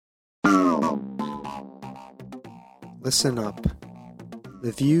Listen up.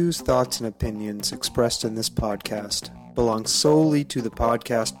 The views, thoughts, and opinions expressed in this podcast belong solely to the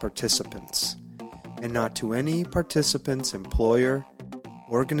podcast participants, and not to any participant's employer,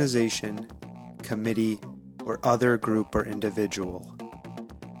 organization, committee, or other group or individual.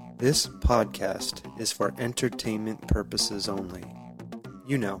 This podcast is for entertainment purposes only.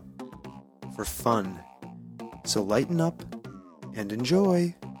 You know, for fun. So lighten up and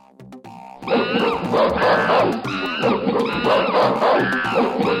enjoy.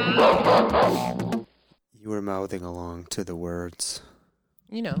 You were mouthing along to the words.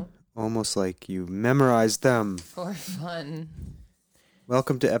 You know. Almost like you memorized them. For fun.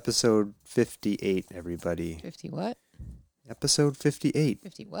 Welcome to episode 58, everybody. 50 what? Episode 58.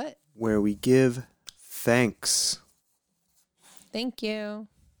 50 what? Where we give thanks. Thank you.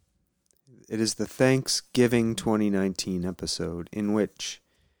 It is the Thanksgiving 2019 episode in which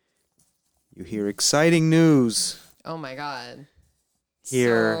you hear exciting news. Oh my God.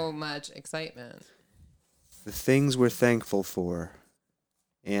 Hear so much excitement. The things we're thankful for.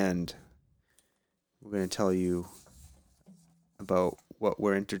 And we're going to tell you about what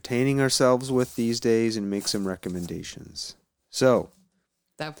we're entertaining ourselves with these days and make some recommendations. So,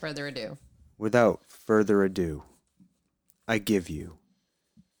 without further ado, I give you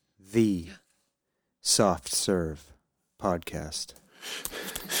the Soft Serve Podcast.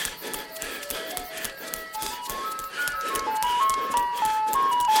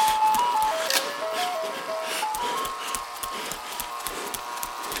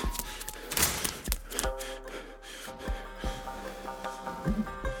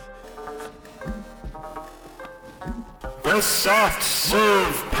 The Soft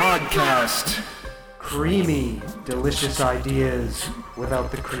Serve Podcast. Creamy, delicious ideas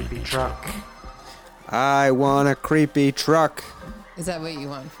without the creepy truck. I want a creepy truck. Is that what you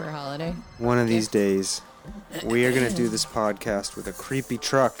want for a holiday? One of these days, we are going to do this podcast with a creepy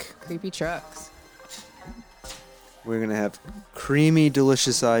truck. Creepy trucks. We're going to have creamy,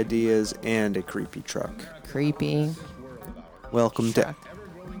 delicious ideas and a creepy truck. Creepy. Welcome to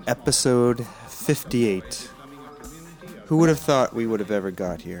episode 58. Who would have thought we would have ever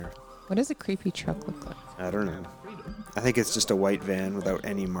got here? What does a creepy truck look like? I don't know. I think it's just a white van without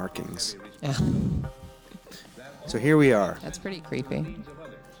any markings. Yeah. So here we are. That's pretty creepy.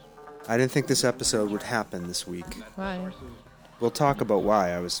 I didn't think this episode would happen this week. Why? We'll talk about why.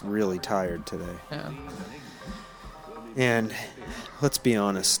 I was really tired today. Oh. And let's be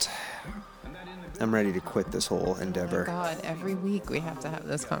honest. I'm ready to quit this whole endeavor. Oh God, every week we have to have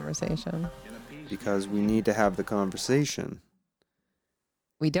this conversation. Because we need to have the conversation.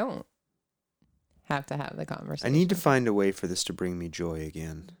 We don't have to have the conversation. I need to find a way for this to bring me joy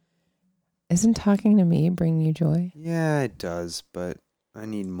again. Isn't talking to me bring you joy? Yeah, it does, but I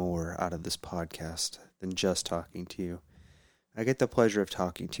need more out of this podcast than just talking to you. I get the pleasure of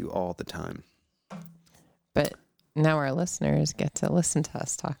talking to you all the time. But now our listeners get to listen to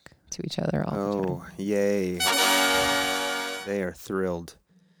us talk to each other all the time. Oh, yay. They are thrilled.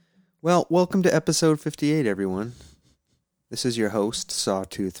 Well, welcome to episode 58, everyone. This is your host,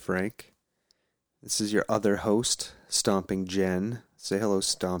 Sawtooth Frank. This is your other host, Stomping Jen. Say hello,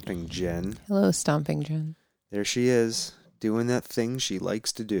 Stomping Jen. Hello, Stomping Jen. There she is, doing that thing she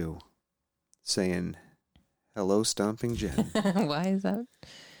likes to do. Saying, hello, Stomping Jen. Why is that?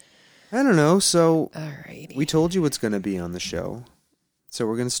 I don't know, so Alrighty. We told you what's going to be on the show. So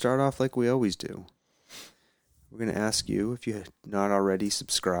we're going to start off like we always do. We're going to ask you, if you have not already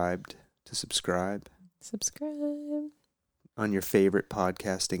subscribed, to subscribe. Subscribe. On your favorite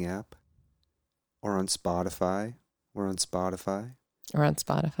podcasting app. Or on Spotify. We're on Spotify. Or on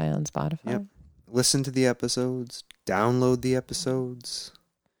Spotify. Yep. Listen to the episodes. Download the episodes.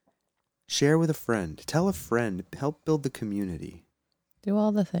 Share with a friend. Tell a friend. Help build the community. Do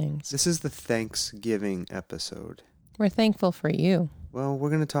all the things. This is the Thanksgiving episode. We're thankful for you. Well, we're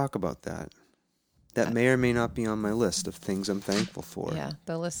going to talk about that. That may or may not be on my list of things I'm thankful for. Yeah,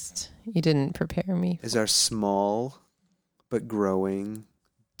 the list you didn't prepare me for. Is our small but growing,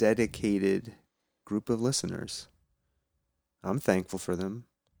 dedicated group of listeners. I'm thankful for them.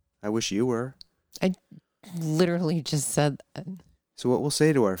 I wish you were. I literally just said that. So what we'll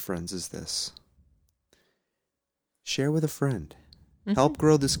say to our friends is this. Share with a friend. Mm-hmm. Help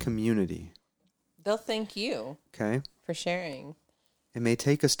grow this community. They'll thank you. Okay? For sharing. It may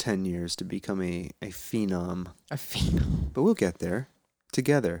take us 10 years to become a phenom. A phenom. But we'll get there.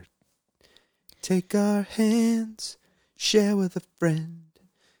 Together. Take our hands. Share with a friend.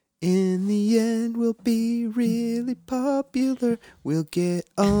 In the end, we'll be really popular. We'll get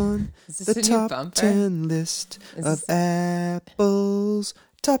on the top 10 list of Apple's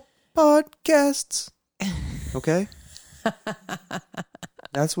top podcasts. Okay?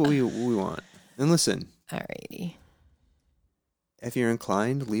 That's what we want. And listen, Alrighty. if you're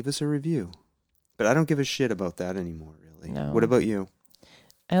inclined, leave us a review. But I don't give a shit about that anymore, really. No. What about you?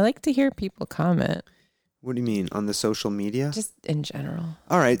 I like to hear people comment. What do you mean? On the social media? Just in general.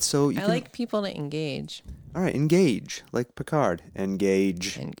 All right, so I like people to engage. All right, engage. Like Picard.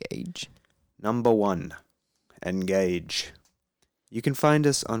 Engage. Engage. Number 1. Engage. You can find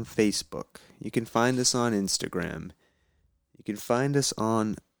us on Facebook. You can find us on Instagram. You can find us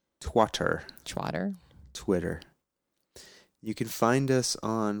on Twitter. You can find us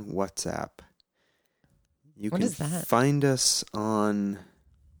on WhatsApp. What is that? Find us on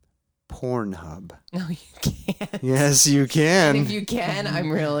Pornhub. No, you can't. Yes, you can. And if you can,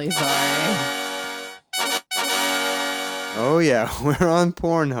 I'm really sorry. Oh, yeah, we're on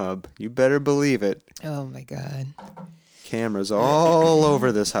Pornhub. You better believe it. Oh, my God. Cameras all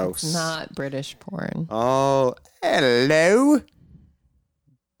over this house. It's not British porn. Oh, hello.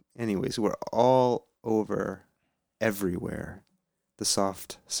 Anyways, we're all over everywhere. The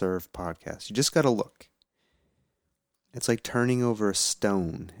Soft Serve Podcast. You just got to look. It's like turning over a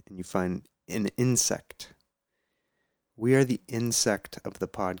stone and you find an insect. We are the insect of the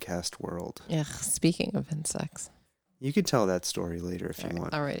podcast world. Yeah, speaking of insects. You could tell that story later if you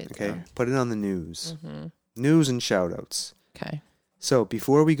want. I'll write it okay? down. Put it on the news. Mm-hmm. News and shout-outs. Okay. So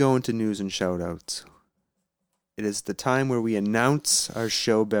before we go into news and shout-outs, it is the time where we announce our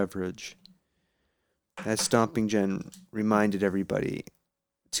show beverage. As Stomping Jen reminded everybody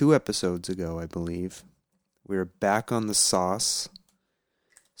 2 episodes ago, I believe, we're back on the sauce.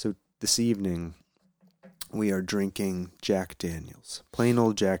 So this evening, we are drinking Jack Daniels. Plain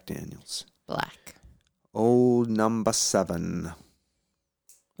old Jack Daniels. Black. Old number 7.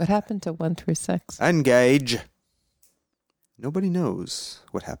 What happened to 1 through 6? Engage. Nobody knows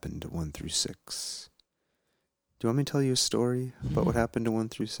what happened to 1 through 6. Do you want me to tell you a story about what happened to 1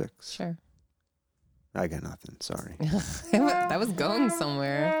 through 6? Sure. I got nothing. Sorry. That was going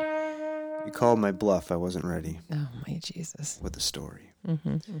somewhere. You called my bluff. I wasn't ready Oh, my Jesus. with the story. Mm-hmm,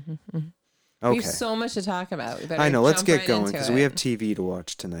 mm-hmm. Okay. We have so much to talk about. We better I know. Let's jump get right going into because it. we have TV to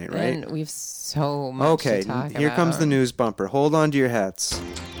watch tonight, right? And we have so much Okay. to talk about. Here comes the news bumper. Hold on to your hats.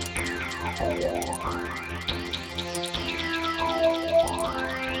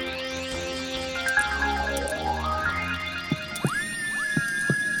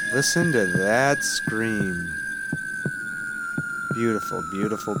 Listen to that scream. Beautiful,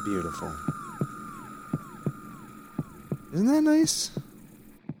 beautiful, beautiful. Isn't that nice?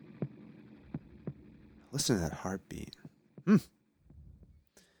 Listen to that heartbeat.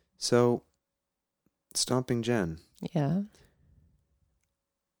 So, Stomping Jen. Yeah.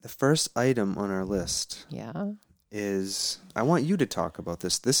 The first item on our list Yeah. is, I want you to talk about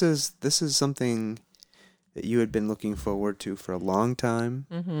this. This is something that you had been looking forward to for a long time.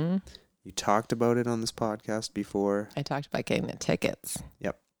 Mm-hmm. You talked about it on this podcast before. I talked about getting the tickets.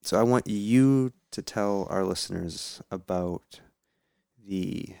 Yep. So I want you to tell our listeners about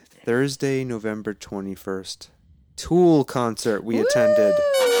the Thursday, November 21st Tool concert we attended.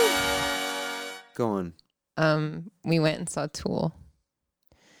 Go on. We went and saw Tool.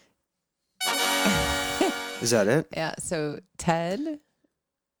 Is that it? Yeah, so Ted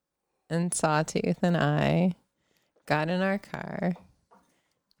and Sawtooth and I got in our car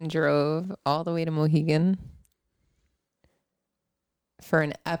and drove all the way to Mohegan for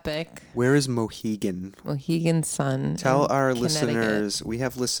an epic Where is Mohegan? Sun. Tell in our Connecticut. listeners, we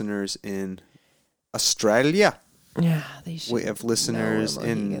have listeners in Australia. Yeah, they should. We have listeners know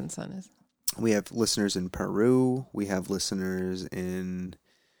where in Mohegan Sun is. We have listeners in Peru. We have listeners in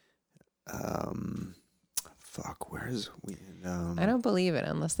where is we? I don't believe it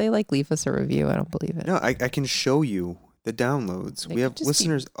unless they leave us a review. I don't believe it. No, I can show you the downloads. They We have could just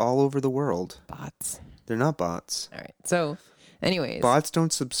listeners all over the world. Bots. They're not bots. All right. So, anyways, Bots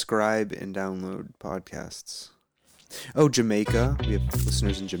don't subscribe and download podcasts. Oh, Jamaica. We have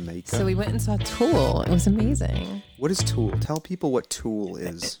listeners in Jamaica. so we went and saw Tool. It was amazing. What is Tool? Tell people what Tool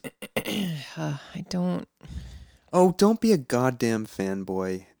is. I don't. Oh, don't be a goddamn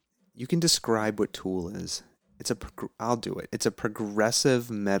fanboy. You can describe what Tool is. I'll do it. It's a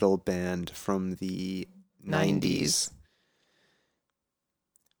progressive metal band from the 90s.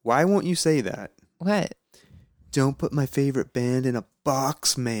 Why won't you say that? What? Don't put my favorite band in a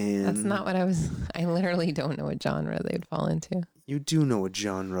box, man. That's not what I was. I literally don't know what genre they'd fall into. You do know what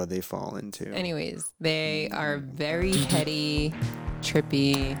genre they fall into. Anyways, they are very heady,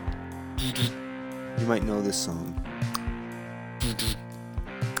 trippy. You might know this song.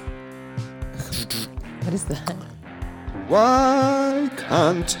 What is that? Why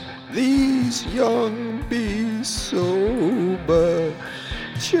can't these young bees sober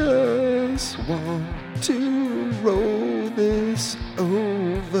just want to roll this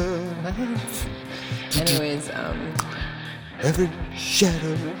over. Anyways, Every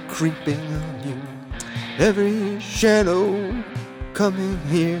shadow creeping on you, every shadow coming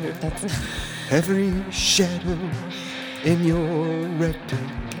here, that's every shadow in your rectum,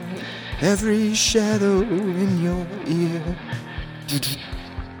 every shadow in your ear.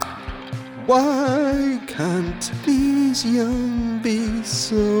 Why can't these young be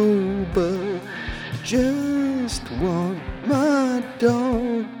sober? Just want my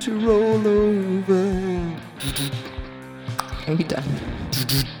dog to roll over. Are you done?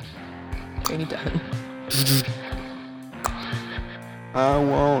 Are you done? I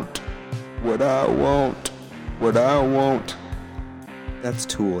want what I want, what I want. That's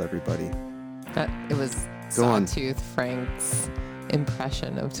Tool, everybody. It was Go on. Sawtooth Frank's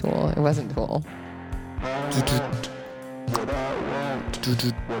impression of Tool. It wasn't Tool. What I want, what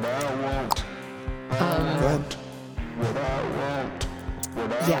I want, Go ahead. what I want, what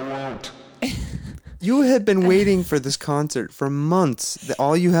Yeah. I want. You had been waiting for this concert for months.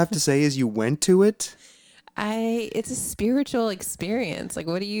 All you have to say is you went to it? It's a spiritual experience. Like,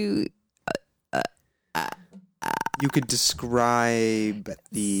 what do you... You could describe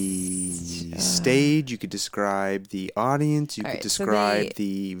the stage, you could describe the audience, you could Alright, so describe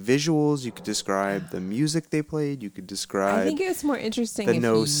the visuals, you could describe the music they played, you could I describe think it's more interesting the if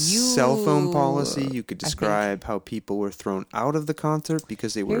no you... cell phone policy, you could I think- describe how people were thrown out of the concert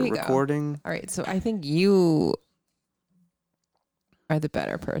because they were Here you go. recording. All right, so I think you are the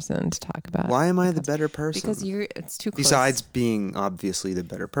better person to talk about. Why am I the better person? Because it's too close. Besides being obviously the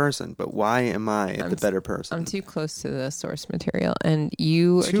better person, but why am I the better person? I'm too close to the source material, and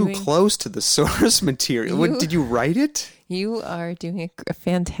you are Too doing, close to the source material. What, did you write it? You are doing a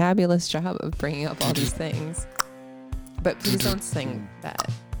fantabulous job of bringing up all these things. But please don't sing that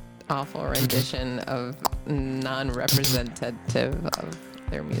awful rendition of non-representative of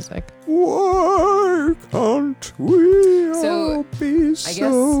their music. Why can't we So, all be I guess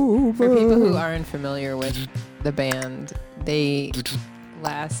for people who sober? aren't familiar with the band, they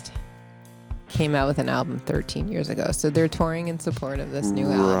last came out with an album 13 years ago. So they're touring in support of this new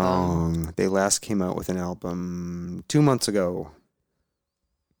album. Wrong. They last came out with an album 2 months ago.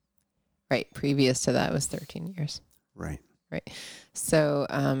 Right. Previous to that was 13 years. Right. So,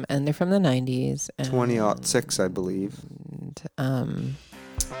 and they're from the 90s. And, 2006, I believe.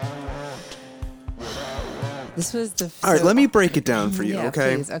 This was the... All right, let me break it down for you, yeah,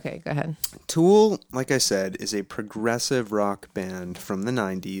 okay? Please. Okay, go ahead. Tool, like I said, is a progressive rock band from the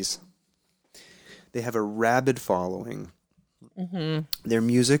 90s. They have a rabid following. Mm-hmm. Their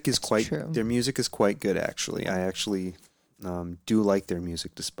music is true. Their music is quite good, actually. I actually do like their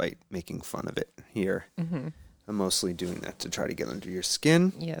music, despite making fun of it here. Mm-hmm. I'm mostly doing that to try to get under your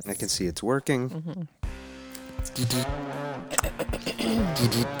skin. Yes. I can see it's working. Mm-hmm.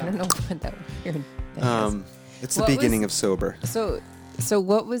 I don't know what that weird thing is. It's the What beginning was- of Sober. So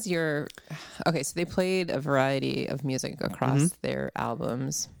what was your... Okay, so they played a variety of music across their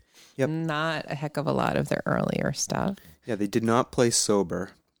albums. Yep. Not a heck of a lot of their earlier stuff. Yeah, they did not play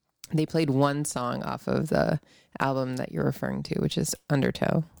Sober. They played one song off of the album that you're referring to, which is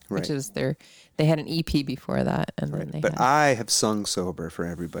Undertow, Right. which is they had an EP before that, and then they But had... I have sung Sober for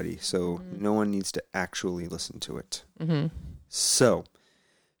everybody, so no one needs to actually listen to it. Mm-hmm. So,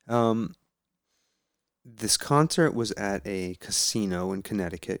 this concert was at a casino in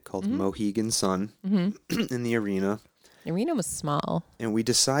Connecticut called Mohegan Sun in the arena. The arena was small. And we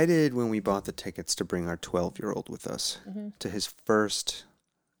decided when we bought the tickets to bring our 12-year-old with us to his first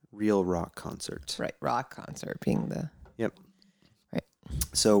real rock concert. Right, rock concert being the... Yep. Right.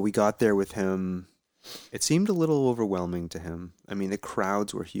 So we got there with him. It seemed a little overwhelming to him. I mean, the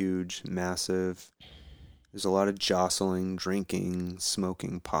crowds were huge, massive. There's a lot of jostling, drinking,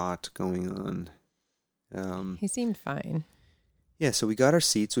 smoking pot going on. He seemed fine. Yeah, so we got our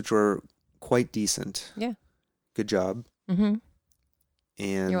seats, which were quite decent. Yeah. Good job. Mm-hmm.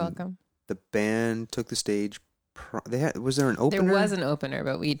 And You're welcome. the band took the stage. Was there an opener? There was an opener,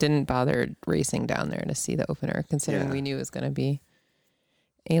 but we didn't bother racing down there to see the opener, considering Yeah. we knew it was going to be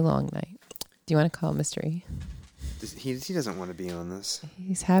a long night. Do you want to call Mystery? He doesn't want to be on this.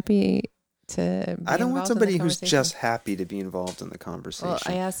 He's happy to be I don't want involved in the somebody who's conversation. just happy to be involved in the conversation. Well,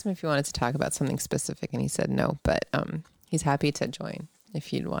 I asked him if he wanted to talk about something specific, and he said no, but he's happy to join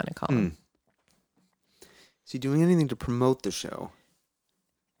if you'd want to call him. Is he doing anything to promote the show?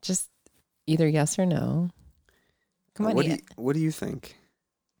 Just either yes or no. Come on, What do you think?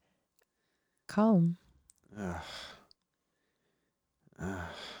 call him. Ugh.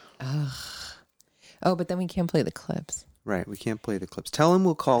 Oh, but then we can't play the clips. Right, we can't play the clips. Tell him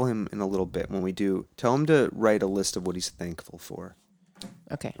we'll call him in a little bit when we do. Tell him to write a list of what he's thankful for.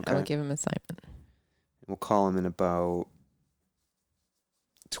 Okay. I will give him an assignment. We'll call him in about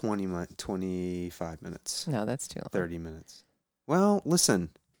 25 minutes. No, that's too long. 30 minutes. Well, listen.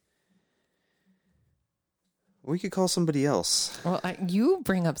 We could call somebody else. Well, you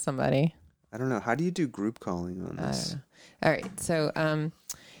bring up somebody. I don't know. How do you do group calling on this? All right.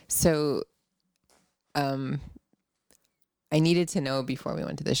 I needed to know before we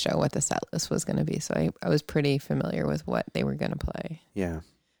went to the show what the set list was going to be. So I was pretty familiar with what they were going to play. Yeah.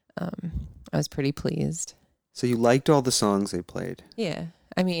 I was pretty pleased. So you liked all the songs they played? Yeah.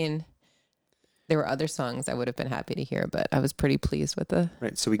 I mean, there were other songs I would have been happy to hear, but I was pretty pleased with the...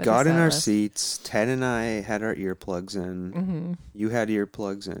 Right. So we got in our seats. Ted and I had our earplugs in. Mm-hmm. You had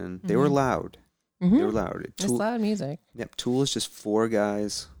earplugs in. They were loud. Mm-hmm. They were loud. It's loud music. Yep. Tool is just 4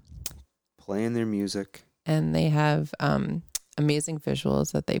 guys playing their music. And they have amazing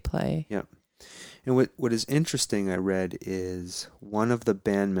visuals that they play. Yep. And what is interesting, I read, is one of the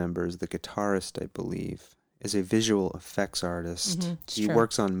band members, the guitarist, I believe, is a visual effects artist. Mm-hmm. He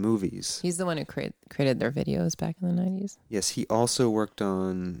works on movies. He's the one who created their videos back in the 90s. Yes, he also worked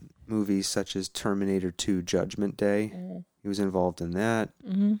on movies such as Terminator 2 Judgment Day. Mm-hmm. He was involved in that.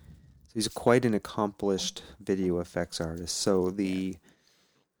 Mm-hmm. So he's quite an accomplished video effects artist. So the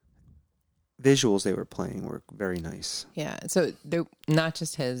visuals they were playing were very nice. Yeah, so they're not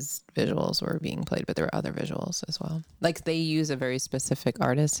just his visuals were being played, but there were other visuals as well. Like they use a very specific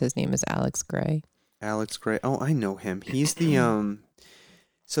artist. His name is Alex Gray. Alex Gray. Oh, I know him. He's the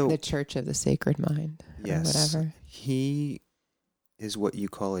the Church of the Sacred Mind. Yes, or whatever. He is what you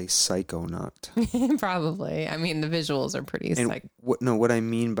call a psychonaut. Probably. I mean, the visuals are pretty. What I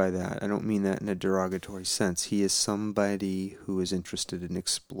mean by that, I don't mean that in a derogatory sense. He is somebody who is interested in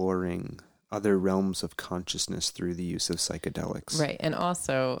exploring other realms of consciousness through the use of psychedelics. Right. And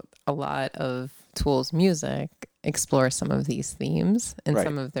also a lot of Tool's music explores some of these themes in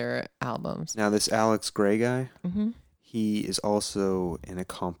some of their albums. Now this Alex Gray guy, he is also an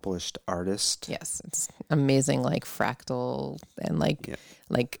accomplished artist. Yes. It's amazing, like fractal and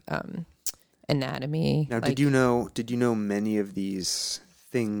anatomy. Now, did you know many of these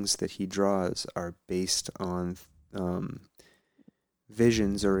things that he draws are based on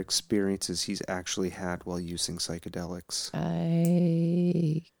visions or experiences he's actually had while using psychedelics?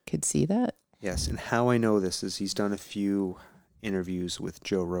 I could see that. Yes, and how I know this is he's done a few interviews with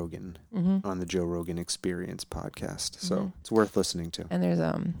Joe Rogan on the Joe Rogan Experience podcast. So it's worth listening to. And there's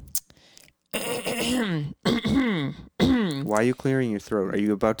Why are you clearing your throat? Are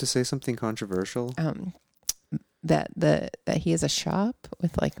you about to say something controversial? That he has a shop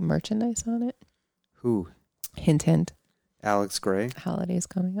with like merchandise on it. Who? Hint, hint. Alex Gray? Holidays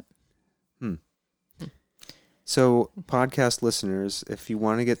coming up. So, podcast listeners, if you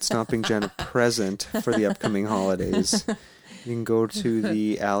want to get Stomping Jen a present for the upcoming holidays, you can go to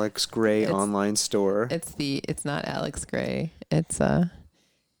the Alex Gray online store. It's not Alex Gray. It's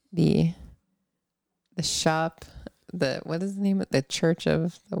the shop. What is the name of the Church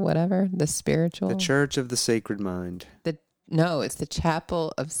of the whatever? The spiritual. The Church of the Sacred Mind. It's the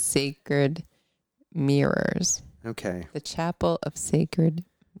Chapel of Sacred Mirrors. Okay. The Chapel of Sacred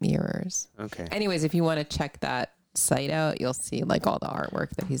Mirrors. Okay. Anyways, if you want to check that site out, you'll see like all the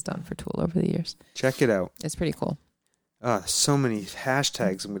artwork that he's done for Tool over the years. Check it out. It's pretty cool. So many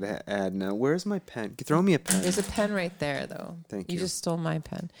hashtags I'm going to add now. Where's my pen? Throw me a pen. There's a pen right there, though. Thank you. You just stole my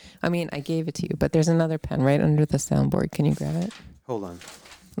pen. I mean, I gave it to you, but there's another pen right under the soundboard. Can you grab it? Hold on.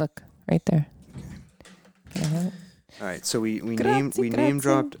 Look, right there. Can I have it? All right, so we name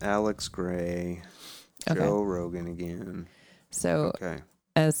dropped Alex Gray, Joe Rogan again. So,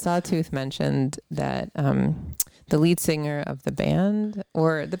 as Sawtooth mentioned, that the lead singer of the band,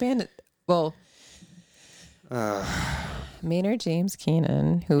 Maynard James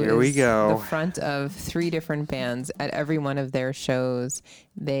Keenan, who is the front of 3 different bands, at every one of their shows,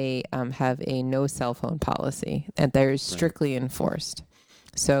 they have a no cell phone policy, and they're strictly enforced.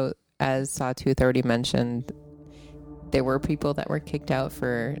 So, as Sawtooth already mentioned, there were people that were kicked out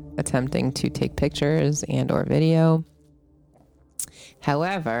for attempting to take pictures and or video.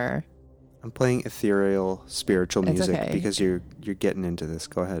 However, I'm playing ethereal spiritual music because you're getting into this.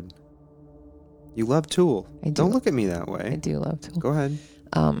 Go ahead. You love Tool. Don't look at me that way. I do love Tool. Go ahead.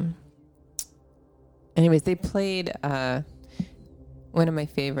 Anyways, they played one of my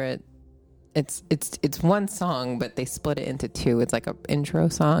favorite. It's one song, but they split it into 2. It's like an intro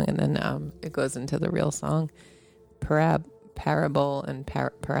song, and then it goes into the real song. Parable and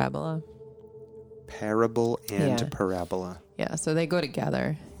parabola. Parable and parabola. Yeah, so they go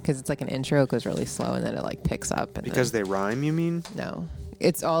together. because it's like an intro. It goes really slow, and then it like picks up. And because they rhyme, you mean? No,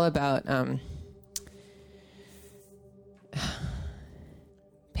 it's all about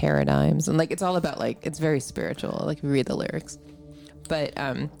paradigms, and like it's all about like it's very spiritual. Like if you read the lyrics, but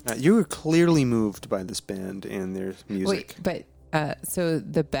you were clearly moved by this band and their music. Wait, but so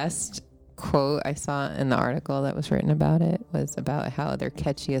the best quote I saw in the article that was written about it was about how their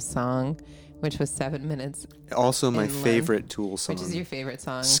catchiest song, which was 7 minutes. Also my favorite Tool song. Which is your favorite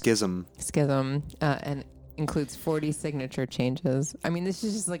song? Schism. And includes 40 signature changes. I mean, this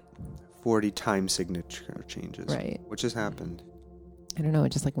is just like 40 time signature changes. Right. Which has happened. I don't know.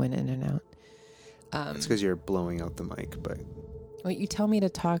 It just like went in and out. It's because you're blowing out the mic, but... Wait, you tell me to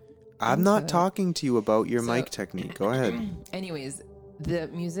talk... I'm not talking to you about your mic technique. Go ahead. Anyways, the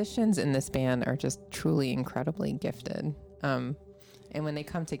musicians in this band are just truly incredibly gifted. And when they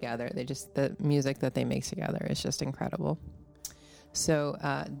come together, the music that they make together is just incredible. So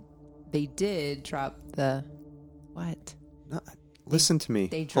they did drop the... What? No, listen to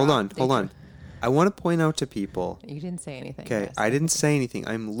me. Hold on. I want to point out to people... You didn't say anything. Okay, I didn't say anything.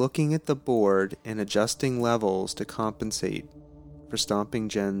 I'm looking at the board and adjusting levels to compensate for Stomping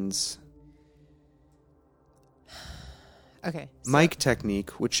Jen's... Okay. Mic technique,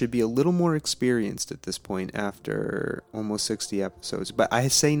 which should be a little more experienced at this point after almost 60 episodes. But I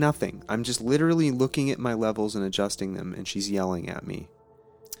say nothing. I'm just literally looking at my levels and adjusting them, and she's yelling at me.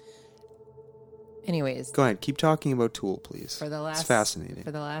 Anyways. Go ahead. Keep talking about Tool, please. It's fascinating.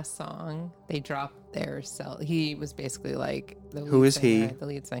 For the last song, they dropped their cell. He was basically like... Who is he? The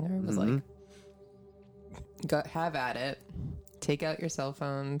lead singer was like, go have at it. Take out your cell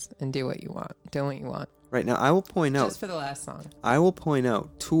phones and do what you want. Do what you want. Right, now I will point out... Just for the last song. I will point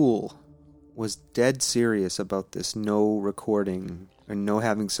out, Tool was dead serious about this no recording and no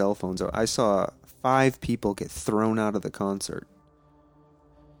having cell phones. I saw 5 people get thrown out of the concert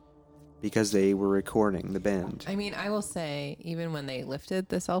because they were recording the band. I mean, I will say, even when they lifted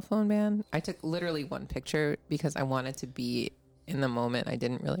the cell phone ban, I took literally one picture because I wanted to be in the moment. I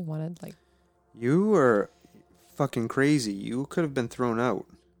didn't really want to, like... You were fucking crazy. You could have been thrown out.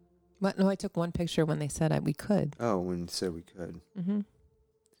 What? No, I took one picture when they said we could. Oh, when you said we could. Mm-hmm.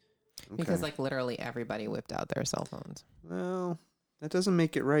 Okay. Because, like, literally everybody whipped out their cell phones. Well, that doesn't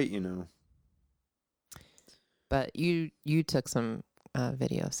make it right, you know. But you took some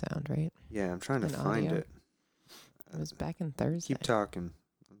video sound, right? Yeah, I'm trying to find it. It was back in Thursday. Keep talking.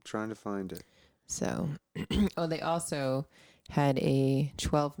 I'm trying to find it. So, they also had a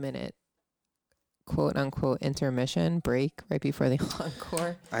 12-minute quote-unquote intermission break right before the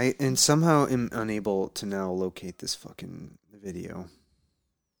encore. I somehow am unable to now locate this fucking video.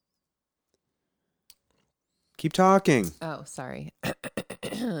 Keep talking. Oh, sorry.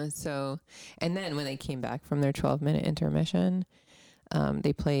 So, and then when they came back from their 12-minute intermission,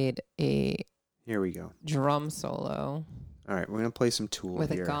 they played a... Here we go. Drum solo. All right, we're going to play some Tool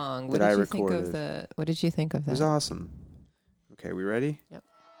with here. A gong. What did you think of that? It was awesome. Okay, we ready? Yep.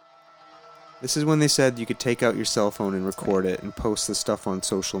 This is when they said you could take out your cell phone and record it and post the stuff on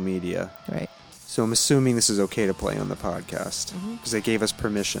social media. Right. So I'm assuming this is okay to play on the podcast because they gave us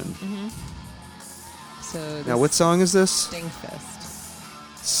permission. Mm-hmm. So now, what song is this?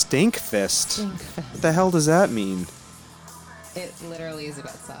 Stinkfist. Stinkfist? Stinkfist. What the hell does that mean? It literally is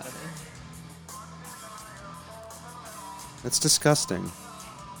about sodomy. That's disgusting.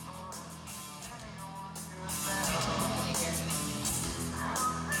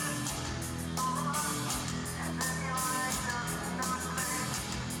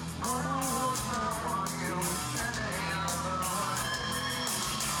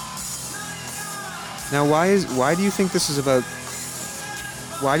 Now, why do you think this is about?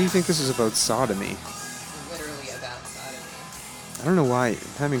 Why do you think this is about sodomy? Literally about sodomy. I don't know why. I'm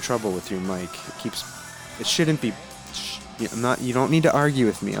having trouble with your mic. It shouldn't be. I'm not. You don't need to argue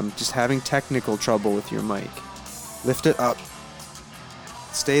with me. I'm just having technical trouble with your mic. Lift it up.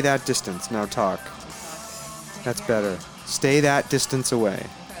 Stay that distance. Now talk. That's better. Stay that distance away.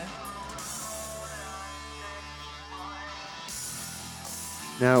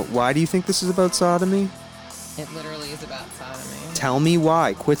 Now, why do you think this is about sodomy? It literally is about sodomy. Tell me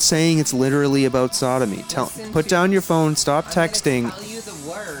why. Quit saying it's literally about sodomy. Put down your phone, stop texting, Tell you the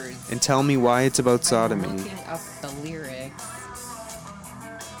words. And tell me why it's about sodomy. I'm looking up the lyrics.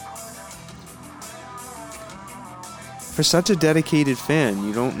 For such a dedicated fan,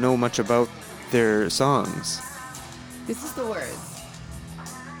 you don't know much about their songs. This is the words.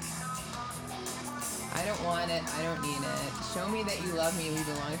 I don't want it. I don't need it. Show me that you love me. We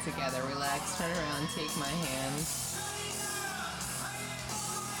belong together. Relax. Turn around. Take my hand.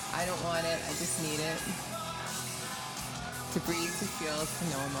 I don't want it. I just need it. To breathe, to feel, to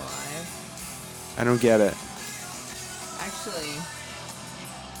know I'm alive. I don't get it. Actually,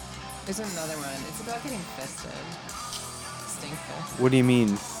 there's another one. It's about getting fisted. Stink fist. What do you mean?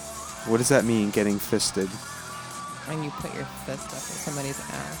 What does that mean, getting fisted? When you put your fist up in somebody's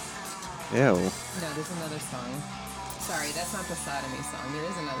ass. Ew. No, there's another song. Sorry, that's not the sodomy song. There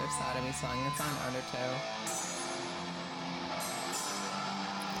is another sodomy song. It's on Undertow.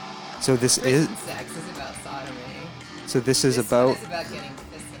 So this Christian is... sex is about sodomy. So this is This about... one is about getting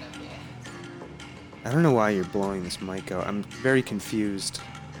fisted up the ass. I don't know why you're blowing this mic out. I'm very confused.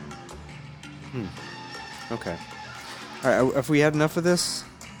 Okay. Alright, have we had enough of this?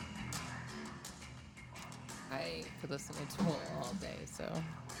 I could listen to Tool all day, so...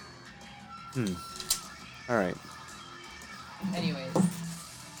 Alright.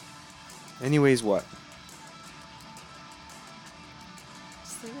 Anyways, what?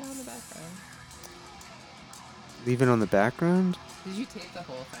 just leave it on the background. Leave it on the background? Did you tape the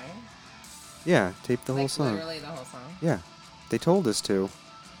whole thing? Yeah, tape the whole song. Literally the whole song? Yeah. They told us to.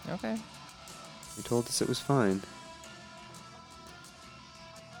 Okay. They told us it was fine.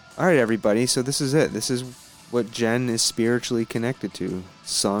 Alright, everybody, so this is it. This is what Jen is spiritually connected to.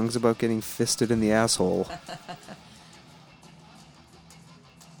 Songs about getting fisted in the asshole.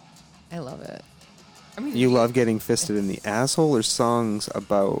 I love it. I mean, You love getting fisted in the asshole, or songs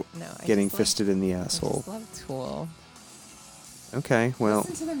about getting fisted in the I asshole? just love Tool. Okay, well,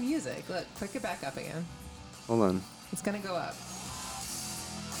 Listen to the music. Look, click it back up again. hold on. It's gonna go up.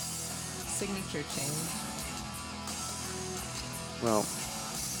 Signature change. Well,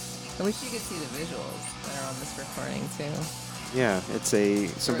 I wish you could see the visuals that are on this recording too. yeah, it's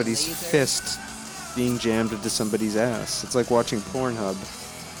somebody's laser. fist being jammed into somebody's ass. It's like watching Pornhub.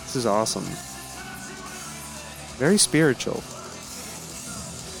 This is awesome. Very spiritual.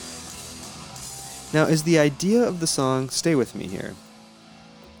 Now, is the idea of the song, stay with me here,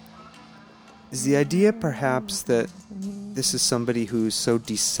 is the idea perhaps that this is somebody who's so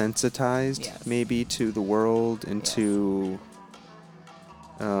desensitized, Yes. maybe, to the world and Yes. to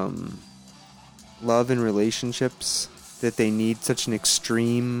love and relationships, that they need such an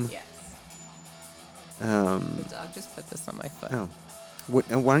extreme... Yes. The Um, dog just put this on my foot. oh.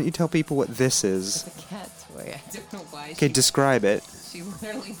 Why don't you tell people what this is? It's a cat toy. I don't know why. Okay, describe it. She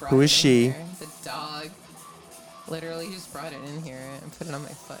literally brought Who it is in she? here. The dog literally just brought it in here and put it on my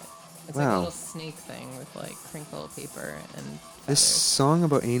foot. It's Wow. like a little snake thing with like crinkle paper and This feathers. song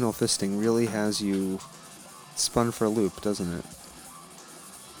about anal fisting really has you spun for a loop, doesn't it?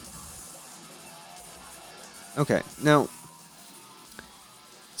 Okay, now,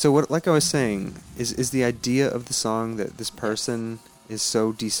 so what, like I was saying, is the idea of the song that this person is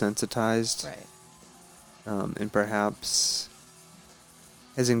so desensitized, Right. and perhaps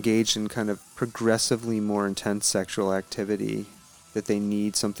has engaged in kind of progressively more intense sexual activity, that they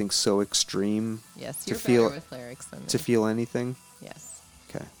need something so extreme Yes, to you're feel- better with lyrics than me. to feel anything? Yes.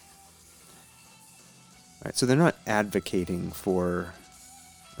 Okay. All right, so they're not advocating for,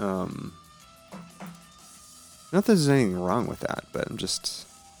 not that there's anything wrong with that, but I'm just...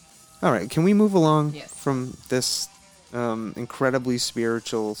 All right, can we move along Yes. from this incredibly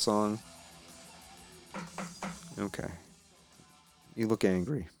spiritual song? Okay. You look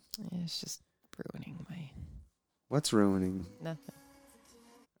angry. It's just ruining my What's ruining? nothing.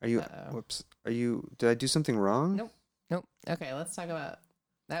 Are you... Uh-oh. Whoops. Are you... Did I do something wrong? Nope. Okay, let's talk about...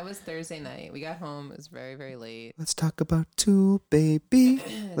 That was Thursday night. We got home. It was very, very late. Let's talk about Tool, baby.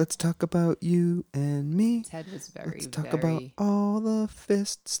 Let's talk about you and me. Ted was very, Let's talk very, about all the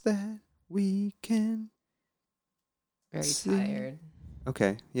fists that we can... very see. tired.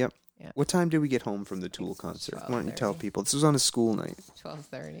 Okay, yep. Yeah. What time did we get home from the Tool It's concert? Why don't you tell 12:30. people? This was on a school night.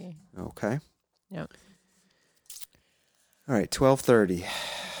 12:30. Okay. Yep. All right, 12:30.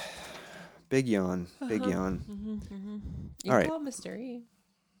 Big yawn. Big yawn. You All can right. call him Mr. E.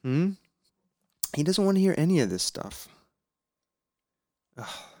 He doesn't want to hear any of this stuff. Ugh.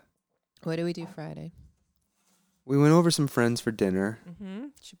 What did we do Friday? We went over some friends for dinner.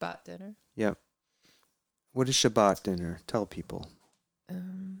 Shabbat dinner. Yep. What is Shabbat dinner? Tell people.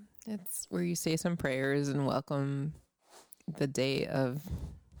 It's where you say some prayers and welcome the day of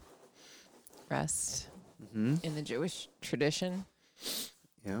rest in the Jewish tradition.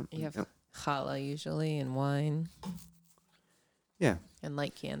 Yeah. You have Yep. challah usually and wine Yeah. and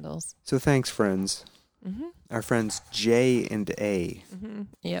light candles. So thanks, friends. Our friends J and A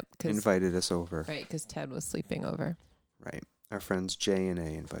Yep. invited us over. Right, because Ted was sleeping over. Right. Our friends J and A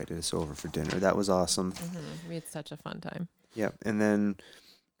invited us over for dinner. That was awesome. We had such a fun time. Yep. And then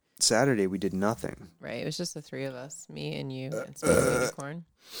Saturday we did nothing. Right, it was just the three of us, me and you and Space Unicorn.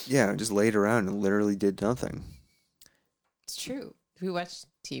 Yeah, just laid around and literally did nothing. It's true. Did we watch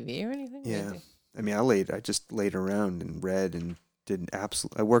TV or anything? Yeah. I mean, I just laid around and read and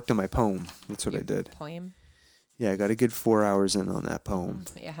I worked on my poem. That's what I did. Poem? Yeah, I got a good 4 hours in on that poem.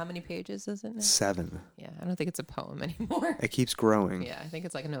 Yeah, how many pages is it now? 7. Yeah, I don't think it's a poem anymore. It keeps growing. Yeah, I think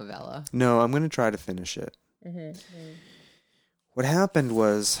it's like a novella. No, I'm going to try to finish it. What happened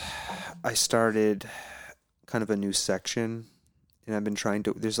was I started kind of a new section, and I've been trying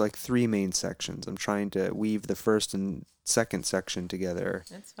to, there's like 3 main sections. I'm trying to weave the first and second section together.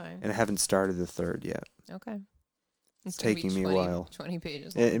 That's fine. And I haven't started the third yet. Okay. It's taking me a while. 20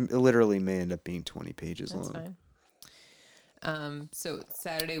 pages long. It literally may end up being 20 pages long. That's fine. So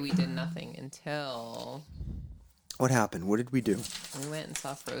Saturday we did nothing until... What happened? What did we do? We went and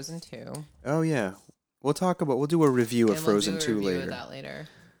saw Frozen 2. Oh, yeah. We'll do a review of Frozen 2 later. We'll do a review of that later.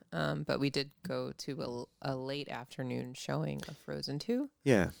 But we did go to a late afternoon showing of Frozen 2.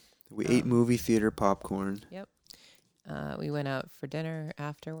 Yeah. We ate movie theater popcorn. Yep. We went out for dinner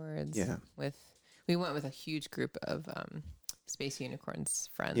afterwards. Yeah. We went with a huge group of Space Unicorns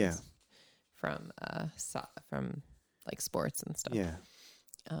friends. Yeah. From like sports and stuff. Yeah.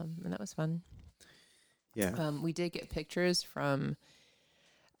 And that was fun. Yeah. We did get pictures from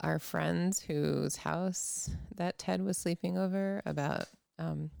our friends whose house that Ted was sleeping over about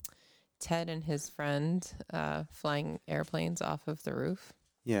Ted and his friend flying airplanes off of the roof.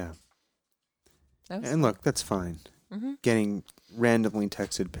 Yeah. And fun. Look, that's fine. Mm-hmm. Getting randomly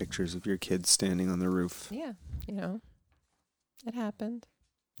texted pictures of your kids standing on the roof. Yeah, it happened.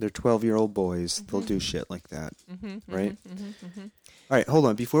 They're 12-year-old boys. Mm-hmm. They'll do shit like that, right? Mm-hmm. All right, hold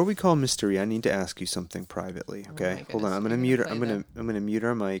on. Before we call Mystery, I need to ask you something privately. Okay, hold on. I'm gonna mute. I'm gonna mute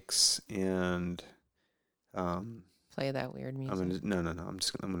our mics and play that weird music. No.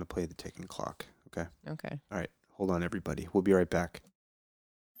 I'm gonna play the ticking clock. Okay. Okay. All right. Hold on, everybody. We'll be right back.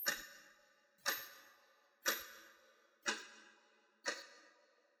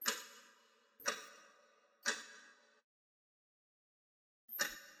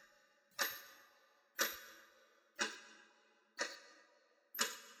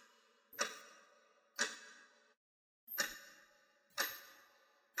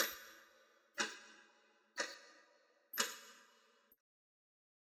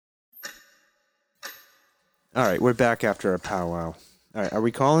 All right, we're back after our powwow. All right, are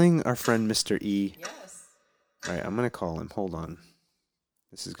we calling our friend Mr. E? Yes. All right, I'm going to call him. Hold on.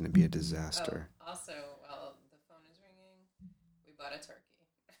 This is going to be a disaster. Oh, also, while the phone is ringing, we bought a turkey.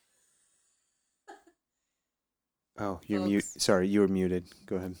 Oh, you're mute. Sorry, you were muted.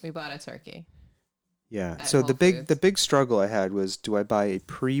 Go ahead. We bought a turkey. Yeah. So the big struggle I had was, do I buy a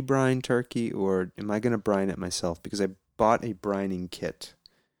pre-brine turkey or am I going to brine it myself? Because I bought a brining kit.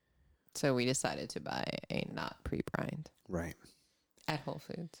 So we decided to buy a not pre-brined. Right. At Whole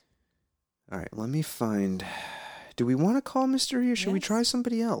Foods. All right, let me find... Do we want to call Mr. E or should we try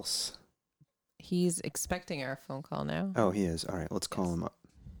somebody else? He's expecting our phone call now. Oh, he is. All right, let's call him up.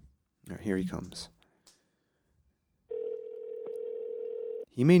 All right, here he comes.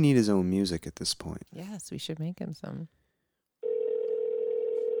 He may need his own music at this point. Yes, we should make him some.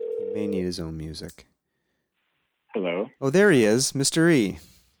 He may need his own music. Hello. Oh, there he is, Mr. E.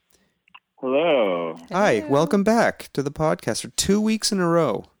 Hello. Hi, welcome back to the podcast for 2 weeks in a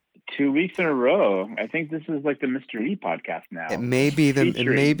row. 2 weeks in a row. I think this is like the Mr. E podcast now. It may be the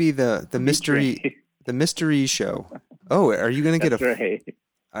mystery show. Oh, are you going to get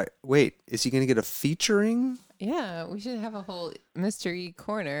wait, is he going to get a featuring? Yeah, we should have a whole mystery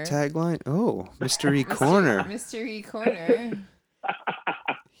corner. Tagline? Oh, mystery corner. Mystery corner.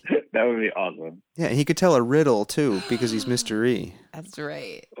 That would be awesome. Yeah, he could tell a riddle too because he's Mr. E. That's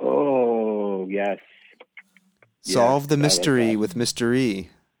right. Oh, yes. Solve the mystery with Mr. E.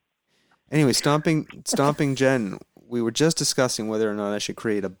 Anyway, Stomping Jen, we were just discussing whether or not I should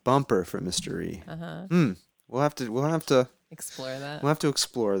create a bumper for Mr. E. We'll have to explore that. We'll have to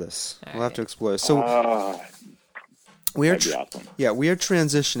explore this. Have to explore this. So we are awesome. Yeah, we are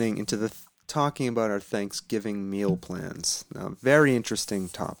transitioning into the talking about our Thanksgiving meal plans. Now, very interesting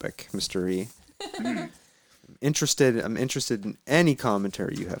topic, Mr. E. I'm interested in any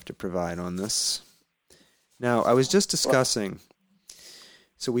commentary you have to provide on this. Now, I was just discussing.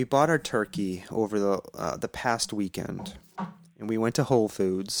 So we bought our turkey over the past weekend, and we went to Whole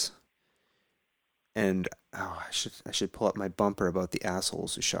Foods. And I should pull up my bumper about the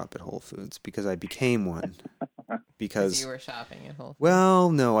assholes who shop at Whole Foods because I became one. Because you were shopping at Whole Foods. Well,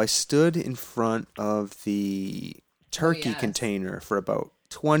 no, I stood in front of the turkey container for about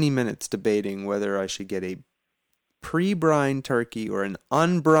 20 minutes debating whether I should get a pre-brined turkey or an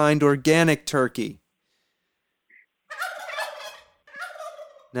unbrined organic turkey.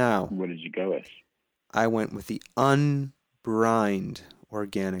 Now, what did you go with? I went with the unbrined brined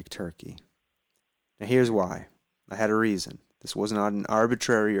organic turkey. Now, here's why. I had a reason. This was not an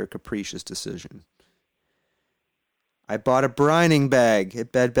arbitrary or capricious decision. I bought a brining bag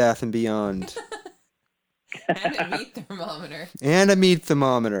at Bed Bath & Beyond. And a meat thermometer. And a meat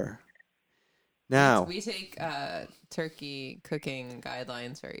thermometer. Now, we take turkey cooking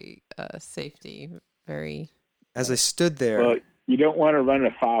guidelines very safety very. As I stood there, well, you don't want to run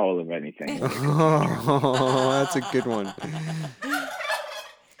afoul of anything. Oh, that's a good one.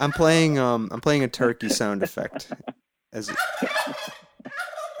 I'm playing a turkey sound effect as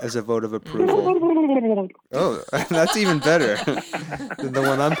a vote of approval. Oh, that's even better than the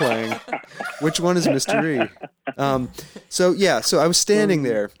one I'm playing. Which one is Mystery? So I was standing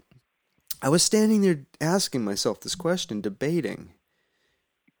there. Asking myself this question, debating.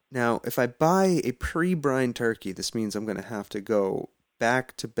 Now, if I buy a pre-brined turkey, this means I'm going to have to go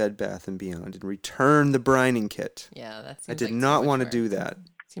back to Bed Bath & Beyond and return the brining kit. Yeah, that seems I did not want to do that.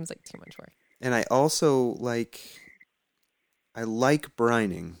 Seems like too much work. And I also I like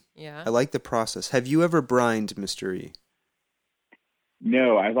brining. Yeah. I like the process. Have you ever brined, Mr. E?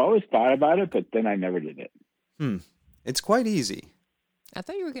 No, I've always thought about it, but then I never did it. It's quite easy. I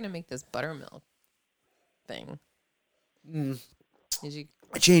thought you were going to make this buttermilk thing. Did you?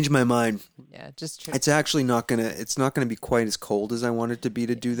 I changed my mind. Yeah, just it's actually not gonna be quite as cold as I want it to be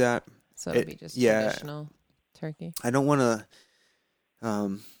to do that. So it'll be just traditional turkey. I don't want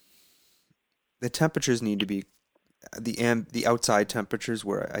to. The temperatures need to be the outside temperatures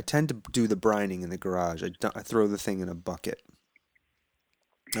where I tend to do the brining in the garage. I throw the thing in a bucket.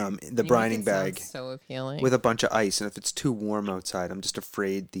 The brining bag so appealing with a bunch of ice, and if it's too warm outside, I'm just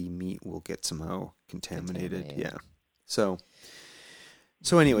afraid the meat will get somehow contaminated. Yeah. So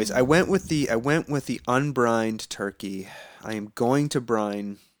anyways, I went with the unbrined turkey. I am going to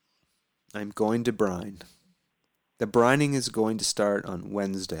brine. I'm going to brine. The brining is going to start on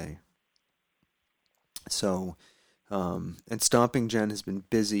Wednesday. So, and Stomping Jen has been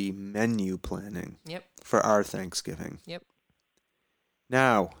busy menu planning. Yep. For our Thanksgiving. Yep.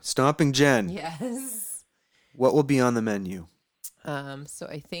 Now, Stomping Jen. Yes. What will be on the menu? So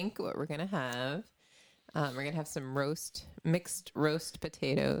I think what we're gonna have, we're gonna have some mixed roast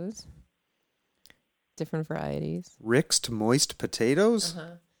potatoes, different varieties. Mixed moist potatoes.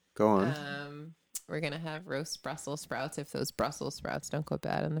 Go on. We're gonna have roast Brussels sprouts. If those Brussels sprouts don't go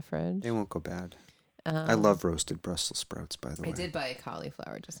bad in the fridge, they won't go bad. I love roasted Brussels sprouts. By the way, I did buy a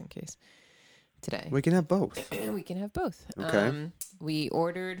cauliflower just in case. Today. We can have both. We can have both. Okay. We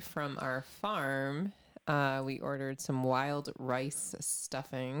ordered from our farm. We ordered some wild rice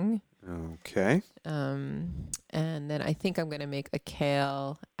stuffing. Okay. And then I think I'm going to make a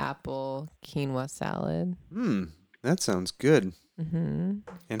kale, apple, quinoa salad. That sounds good. Mm-hmm.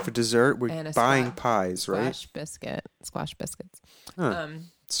 And for dessert, we're buying pies, right? Squash biscuits. Squash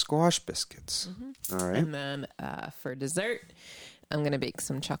biscuits. Mm-hmm. All right. And then for dessert, I'm going to bake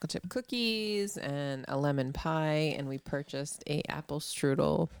some chocolate chip cookies and a lemon pie, and we purchased a apple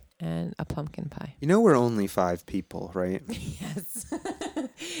strudel and a pumpkin pie. You know we're only 5 people, right? Yes.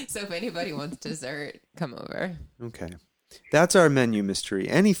 So if anybody wants dessert, come over. Okay. That's our menu mystery.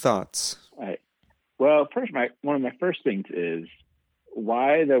 Any thoughts? All right. Well, first, one of my first things is,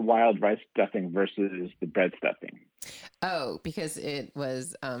 why the wild rice stuffing versus the bread stuffing? Oh, because it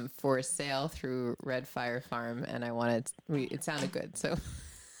was for sale through Red Fire Farm, and it sounded good, so.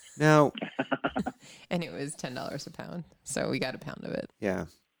 Now. And it was $10 a pound, so we got a pound of it. Yeah.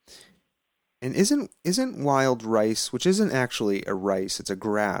 And isn't wild rice, which isn't actually a rice, it's a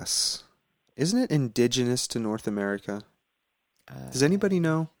grass, isn't it indigenous to North America? Does anybody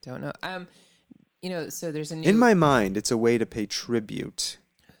know? Don't know. So there's a new... In my mind, it's a way to pay tribute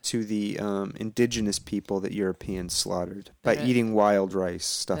to the indigenous people that Europeans slaughtered by eating wild rice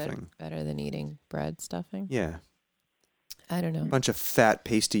stuffing. Better than eating bread stuffing? Yeah. I don't know. A bunch of fat,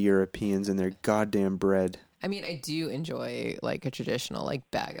 pasty Europeans and their goddamn bread. I mean, I do enjoy like a traditional like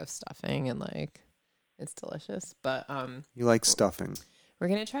bag of stuffing, and like it's delicious. But you like stuffing? We're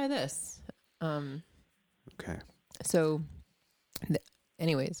gonna try this. Okay. So,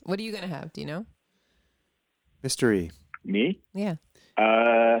 anyways, what are you gonna have? Do you know? Mr. E. Me? Yeah.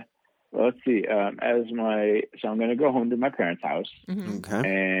 Well, let's see. So I'm going to go home to my parents' house. Mm-hmm. Okay.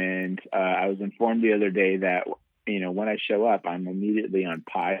 And I was informed the other day that, when I show up, I'm immediately on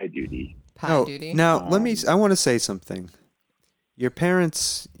pie duty. Duty? Now, I want to say something. Your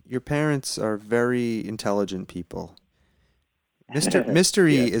parents are very intelligent people. Mr.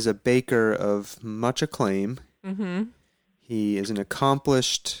 E is a baker of much acclaim. Mm-hmm. He is an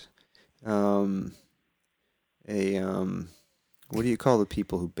accomplished, what do you call the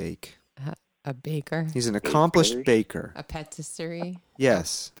people who bake? A baker. He's an accomplished baker. A patisserie.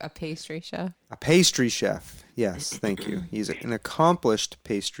 Yes. A pastry chef. A pastry chef. Yes, thank you. He's an accomplished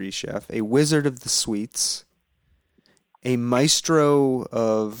pastry chef, a wizard of the sweets, a maestro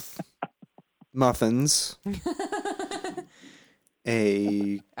of muffins,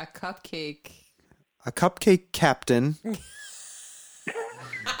 a cupcake captain.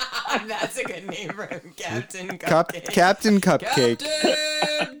 That's a good name for him, Captain Cupcake. Captain Cupcake.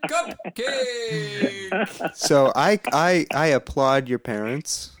 Captain Cupcake. So I applaud your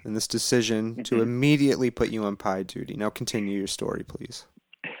parents in this decision to immediately put you on pie duty. Now continue your story, please.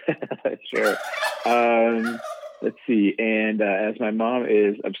 Sure. Let's see. And as my mom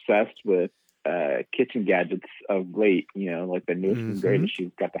is obsessed with kitchen gadgets of late, like the newest and greatest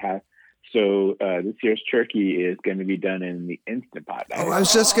she's got to have. So this year's turkey is going to be done in the Instant Pot. I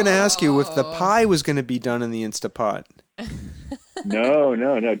was just going to ask you if the pie was going to be done in the Instant Pot. No.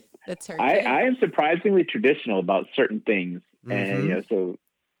 The turkey? I am surprisingly traditional about certain things, and so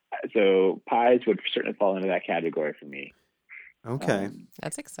pies would certainly fall into that category for me. Okay,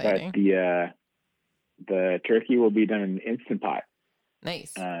 that's exciting. But the turkey will be done in the Instant Pot.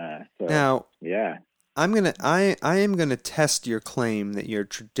 Nice. Now, yeah. I am gonna test your claim that you're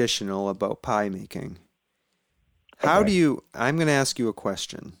traditional about pie making. How do you? I'm gonna ask you a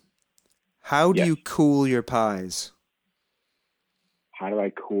question. How do you cool your pies? How do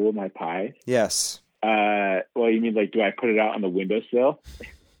I cool my pie? Yes. Well, you mean like, do I put it out on the windowsill?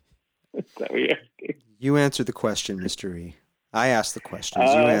 Is that what you're asking? You answer the question, Mr. E. I ask the questions.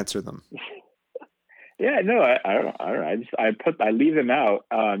 You answer them. Yeah, no, I don't know. I leave them out,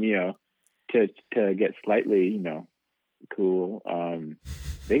 to get slightly, cool.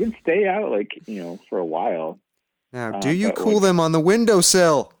 They can stay out for a while. Now, do you cool them on the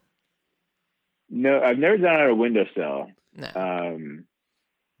windowsill? No, I've never done it on a windowsill. No.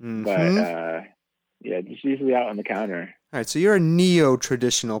 But just usually out on the counter. All right, so you're a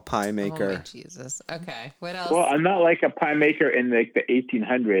neo-traditional pie maker. Oh, my Jesus. Okay, what else? Well, I'm not like a pie maker in the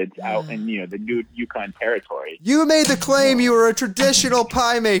 1800s out in the new Yukon territory. You made the claim you were a traditional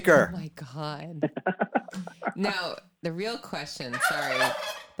pie maker. Oh my God. Now, the real question, sorry,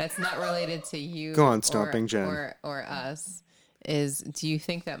 that's not related to you. Go on, Stomping Jen. Or us, is do you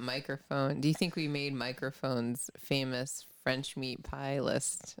think we made microphones famous French meat pie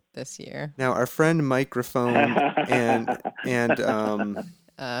list this year? Now, our friend Microphone and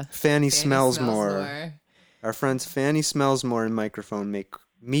Fanny Smellsmore. Our friends Fanny Smellsmore and Microphone make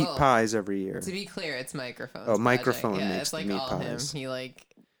meat pies every year. To be clear, it's Microphone's Oh, Microphone project. makes the meat all pies. Him. He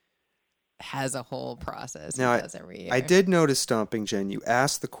has a whole process now, he does every year. I did notice, Stomping Jen, you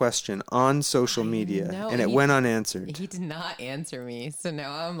asked the question on social media, and it went unanswered. He did not answer me, so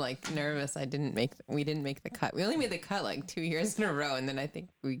now I'm nervous. We didn't make the cut. We only made the cut 2 years in a row, and then I think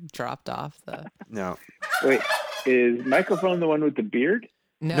we dropped off the. No. Wait, is Microphone the one with the beard?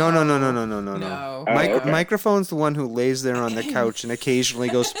 No. Okay. Microphone's the one who lays there on the couch and occasionally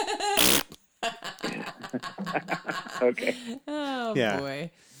goes. Okay. Oh boy.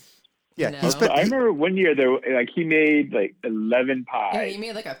 Yeah, no. I remember one year he made 11 pies. Yeah, he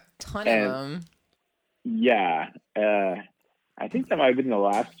made a ton of them. Yeah, I think that might have been the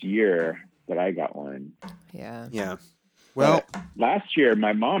last year that I got one. Yeah. Yeah. Well, last year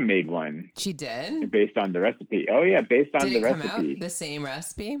my mom made one. She did? Based on the recipe. Oh yeah, based on the recipe. Did it come out the same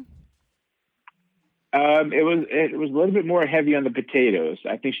recipe? It was a little bit more heavy on the potatoes.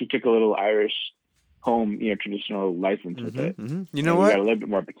 I think she took a little Irish home, traditional license with it. Mm-hmm. You know what? Got a little bit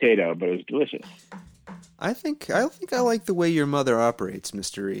more potato, but it was delicious. I think I like the way your mother operates,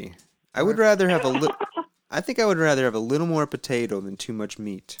 Mr. E. I would rather have a little. I think I would rather have a little more potato than too much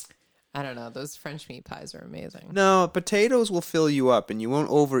meat. I don't know. Those French meat pies are amazing. No, potatoes will fill you up, and you won't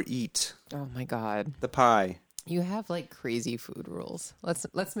overeat. Oh my God. The pie. You have crazy food rules.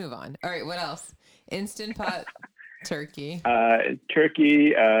 Let's move on. All right, what else? Instant Pot turkey.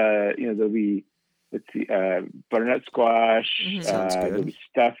 Turkey. There'll be. Let's see, butternut squash. Sounds good. There'll be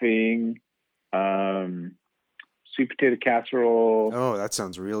stuffing. Sweet potato casserole. Oh, that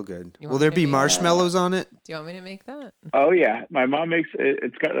sounds real good. Will there be marshmallows on it? Do you want me to make that? Oh yeah, my mom makes it.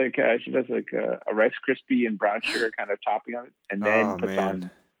 It's got she does a Rice Krispie and brown sugar kind of topping on it, and then puts on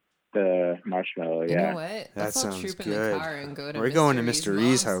the marshmallow. You know what? That sounds troop good. In the car and go to We're going to Mr.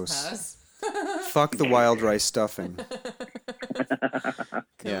 E's house. Fuck the wild rice stuffing.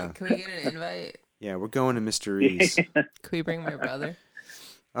 Can we get an invite? Yeah, we're going to Mr. E's. Can we bring my brother?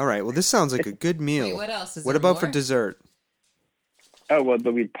 All right. Well, this sounds like a good meal. Wait, what else? What about for dessert? Oh, well,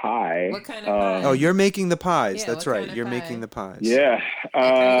 there'll be pie. What kind of pie? Oh, you're making the pies. Yeah, that's right. Kind of you're pie? making the pies. Yeah. Are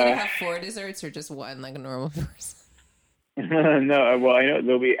you going to have 4 desserts or just one, like a normal person? No, well, I know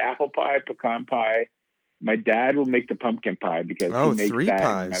there'll be apple pie, pecan pie. My dad will make the pumpkin pie because he makes 3 that.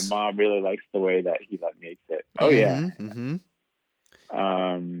 pies. And my mom really likes the way that he makes it. Oh yeah. Mm-hmm.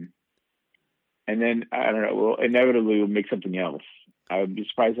 And then I don't know. Well, inevitably we'll make something else. I would be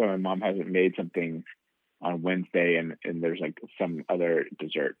surprised if my mom hasn't made something on Wednesday, and there's like some other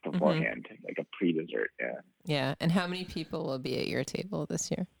dessert beforehand, like a pre-dessert. Yeah. Yeah. And how many people will be at your table this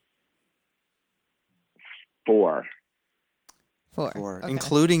year? 4. 4. Okay.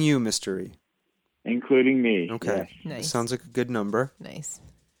 Including you, Mystery. Including me. Okay. Yes. Nice. Sounds like a good number. Nice.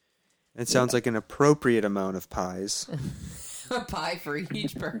 It sounds like an appropriate amount of pies. A pie for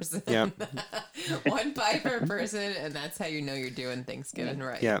each person. Yeah. 1 pie per person, and that's how you know you're doing Thanksgiving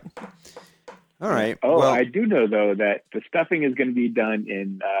right. Yeah. All right. Oh, well, I do know though that the stuffing is going to be done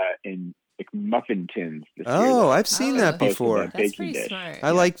in like muffin tins this year. Oh, I've seen that Opposed to before. the That's baking pretty dish. smart. I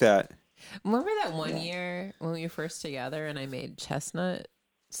like that. Remember that one year when we were first together and I made chestnut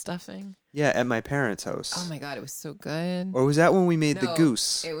stuffing? Yeah, at my parents' house. Oh my God, it was so good. Or was that when we made the No,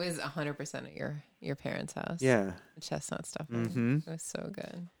 goose? It was 100% at your parents' house. Yeah. The chestnut stuffing. Mm-hmm. It was so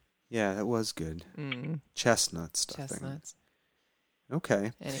good. Yeah, that was good. Chestnut stuffing. Chestnuts.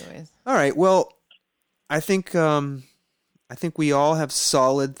 Okay. Anyways. All right. Well, I think we all have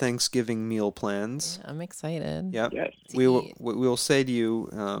solid Thanksgiving meal plans. Yeah, I'm excited. Yep. Yes. We will say to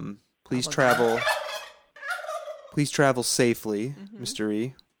you, please travel safely, Mr.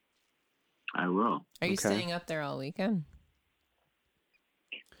 E. I will. Are you Okay. staying up there all weekend?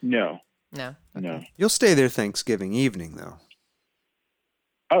 No. No. No. You'll stay there Thanksgiving evening, though.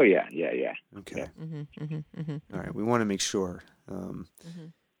 Oh yeah. Yeah. Yeah. Okay. Mm-hmm. All right. We want to make sure.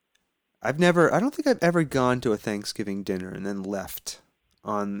 I don't think I've ever gone to a Thanksgiving dinner and then left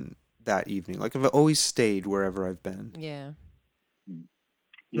on that evening. Like, I've always stayed wherever I've been. Yeah.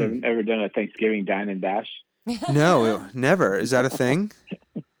 You haven't ever done a Thanksgiving dine and dash? No, never. Is that a thing?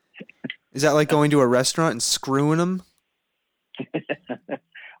 Is that like going to a restaurant and screwing them?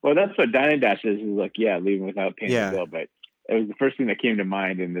 Well, that's what dine and dash is like, yeah, leaving without paying Yeah. the bill. But it was the first thing that came to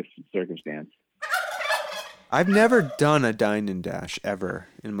mind in this circumstance. I've never done a dine and dash ever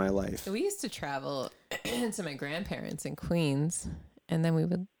in my life. We used to travel to my grandparents in Queens, and then we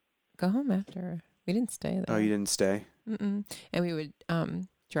would go home after. We didn't stay there. Oh, you didn't stay? Mm-mm. And we would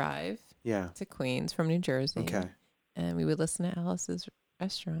drive Yeah. to Queens from New Jersey. Okay. And we would listen to Alice's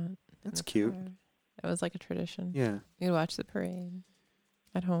restaurant. That's cute. That was like a tradition. Yeah. We'd watch the parade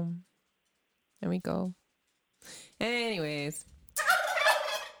at home. And we'd go. Anyways.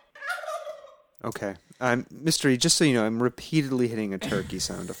 Okay. Mystery, just so you know, I'm repeatedly hitting a turkey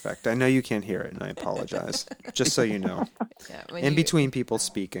sound effect. I know you can't hear it, and I apologize. Just so you know. Yeah, In between people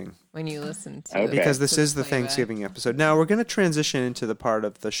speaking. When you listen to Okay. Because this is the playback. Thanksgiving episode. Now, we're going to transition into the part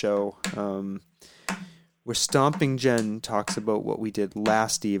of the show where Stomping Jen talks about what we did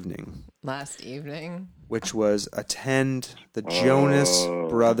last evening, Last evening. which was attend the Jonas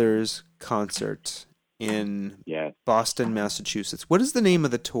Brothers concert in Yes. Boston, Massachusetts. What is the name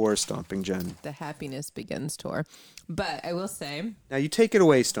of the tour, Stomping Jen? The Happiness Begins tour. But I will say, Now, you take it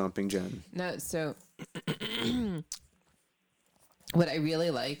away, Stomping Jen. no, so what I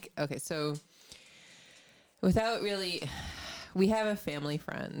really like, okay, so without really, we have a family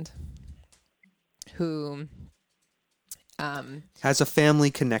friend who Has a family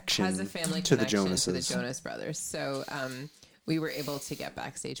connection has a family to the connection Jonases. to the Jonas Brothers. So we were able to get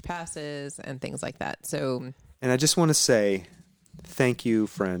backstage passes and things like that. So And I just want to say, thank you,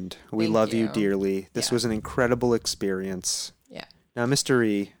 friend. We Thank love you you. Yeah. dearly. This was an incredible experience. yeah, Now, Mr.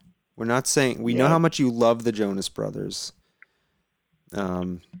 E, we're not saying, we know Yeah. how much you love the Jonas Brothers.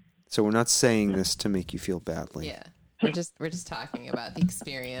 So we're not saying this to make you feel badly. yeah. We're just talking about the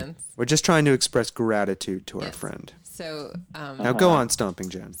experience. We're just trying to express gratitude to our Yes. friend. So Now go on, Stomping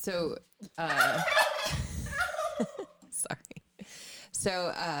Jen. So, sorry.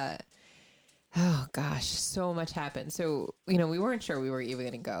 So, oh gosh, so much happened. So, we weren't sure we were even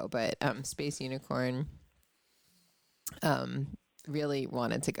going to go, but Space Unicorn really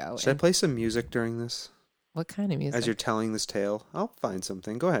wanted to go. Should I And play some music during this? what kind of music? As you're telling this tale? I'll find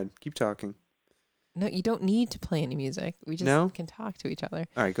something. Go ahead. Keep talking. No, you don't need to play any music. We just No? can talk to each other.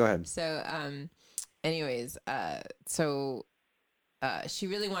 All right, go ahead. So, anyways, she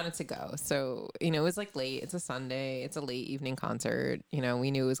really wanted to go. So, it was like late. It's a Sunday. It's a late evening concert.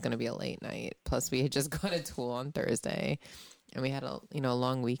 We knew it was going to be a late night. Plus, we had just gone to Tool on Thursday, and we had a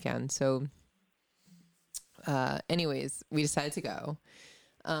long weekend. So, anyways, we decided to go.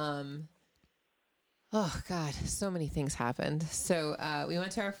 Oh, God, so many things happened. So we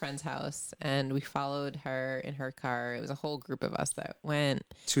went to our friend's house and we followed her in her car. It was a whole group of us that went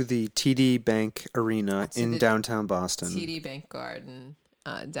to the TD Bank Arena in downtown Boston. TD Bank Garden,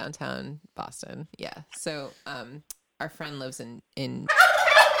 downtown Boston. Yeah. So our friend lives in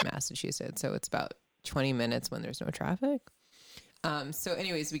Massachusetts, so it's about 20 minutes when there's no traffic. So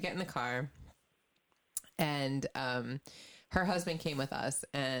anyways, we get in the car and her husband came with us,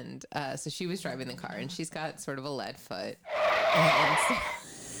 and so she was driving the car, and she's got sort of a lead foot. And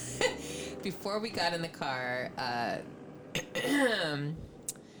so before we got in the car,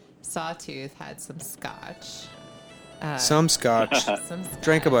 Sawtooth had some scotch. Some scotch.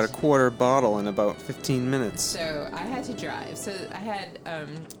 Drank about a quarter bottle in about 15 minutes. So I had to drive. So I had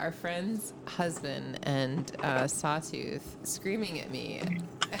our friend's husband and Sawtooth screaming at me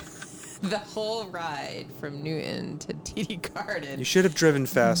the whole ride from Newton to TD Garden. You should have driven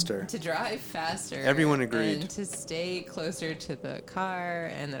faster. To drive faster. Everyone agreed. And to stay closer to the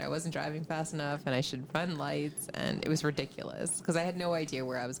car, and that I wasn't driving fast enough, and I should run lights, and it was ridiculous because I had no idea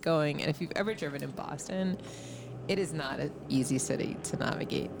where I was going. And if you've ever driven in Boston, it is not an easy city to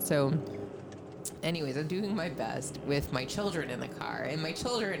navigate. So anyways, I'm doing my best with my children in the car, and my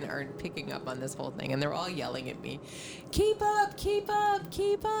children are picking up on this whole thing, and they're all yelling at me, keep up, keep up,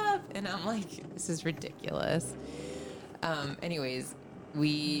 keep up. And I'm like, this is ridiculous. Anyways,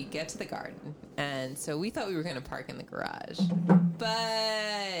 we get to the garden, and so we thought we were going to park in the garage,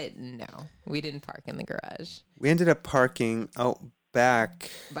 but no, we didn't park in the garage. We ended up parking out back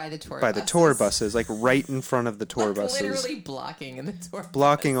by the tour buses, like right in front of the tour buses. Literally blocking in the tour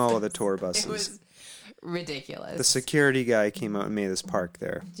Blocking all of the tour buses. It was ridiculous. The security guy came out and made us park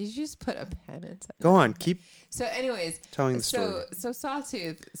there. Did you just put a pen inside? Go on, keep. So, anyways, telling the story. So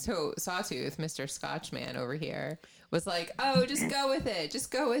Sawtooth, Mr. Scotchman over here, was like, "Oh, just go with it. Just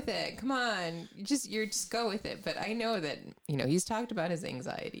go with it. Come on, just go with it." But I know that he's talked about his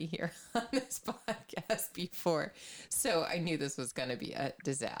anxiety here on this podcast before, so I knew this was going to be a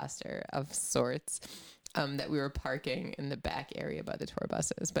disaster of sorts. That we were parking in the back area by the tour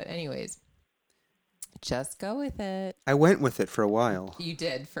buses. But anyways, just go with it. I went with it for a while. You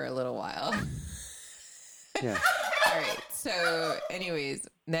did for a little while. Yeah. All right. So, anyways,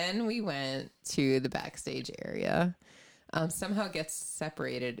 then we went to the backstage area. Somehow gets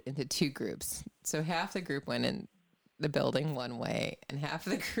separated into two groups. So half the group went in the building one way, and half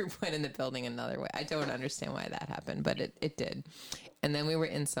of the group went in the building another way. I don't understand why that happened, but it did. And then we were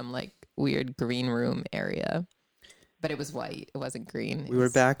in some like weird green room area, but it was white. It wasn't green. We were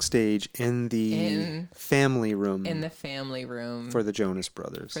backstage in the family room. In the family room for the Jonas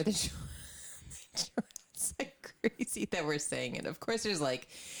Brothers. For the It's like crazy that we're saying it. Of course, there's like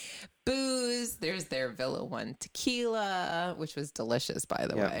booze. There's their Villa One tequila, which was delicious, by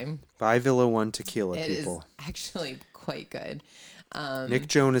the way. Buy Villa One tequila, it people. It is actually quite good. Nick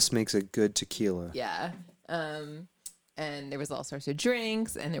Jonas makes a good tequila. Yeah. And there was all sorts of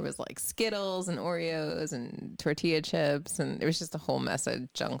drinks, and there was like Skittles and Oreos and tortilla chips, and there was just a whole mess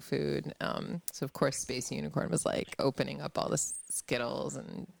of junk food. So of course, Space Unicorn was like opening up all the Skittles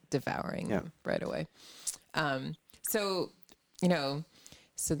and devouring them right away. So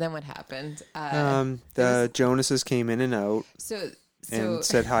then what happened? The Jonases came in and out. And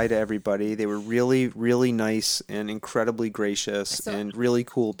said hi to everybody. They were really, really nice and incredibly gracious and really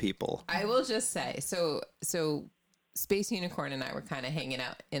cool people. I will just say, so Space Unicorn and I were kind of hanging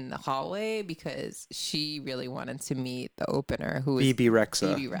out in the hallway because she really wanted to meet the opener, who was BB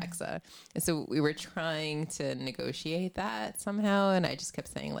Rexa. And so we were trying to negotiate that somehow, and I just kept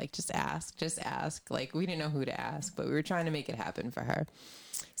saying, like, just ask. Like, we didn't know who to ask, but we were trying to make it happen for her.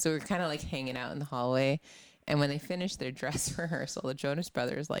 So we were kind of like hanging out in the hallway, and when they finished their dress rehearsal, the Jonas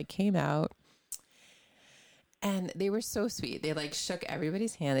Brothers like came out. And they were so sweet. They like shook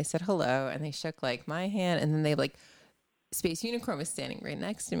everybody's hand. They said hello, and they shook like my hand, and then they like Space Unicorn was standing right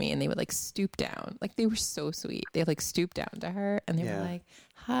next to me, and they would like stoop down. Like, they were so sweet. They like stooped down to her, and they were like,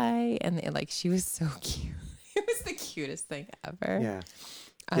 "Hi," and they like, she was so cute. It was the cutest thing ever. Yeah,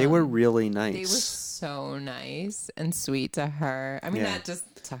 they were really nice. They were so nice and sweet to her. I mean, not just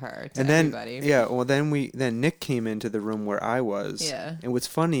to her, to and then, everybody. Yeah. Well, then Nick came into the room where I was. Yeah. And what's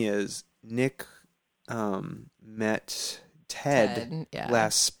funny is Nick met Ted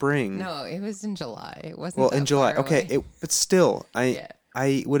last spring. No, it was in July. It wasn't. Well, in July. Okay, but still,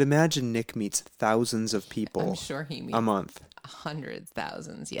 I would imagine Nick meets thousands of people. I'm sure he meets a month, hundreds,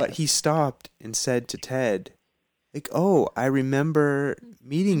 thousands. Yes. But he stopped and said to Ted, like, "Oh, I remember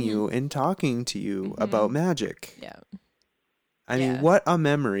meeting you and talking to you about magic." Yeah. I mean, what a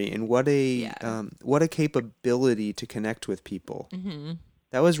memory and what a capability to connect with people. Mm-hmm.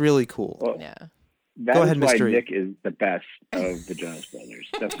 That was really cool. Well, That Go is ahead, why Mr. E. Nick is the best of the Jonas Brothers.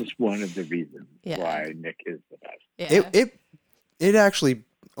 That's just one of the reasons why Nick is the best. Yeah. It actually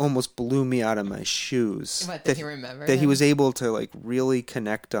almost blew me out of my shoes. What, that you remember that him? he was able to like really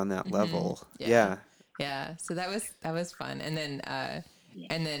connect on that level. Yeah. So that was fun. And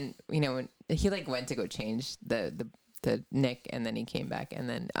then you know, when he like went to go change the Nick, and then he came back, and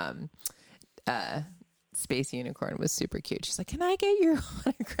then Space Unicorn was super cute. She's like, "Can I get your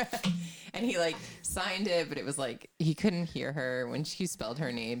autograph?" And he like signed it, but it was like he couldn't hear her when she spelled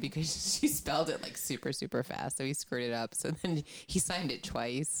her name because she spelled it like super, super fast. So he screwed it up. So then he signed it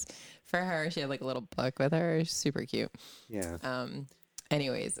twice for her. She had like a little book with her. Super cute. Yeah.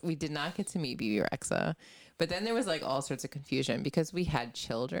 Anyways, we did not get to meet BB Rexa, but then there was like all sorts of confusion because we had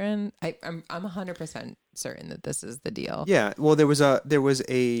children. I'm 100% certain that this is the deal. Yeah. Well, there was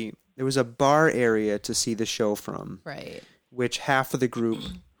a bar area to see the show from, Right. which half of the group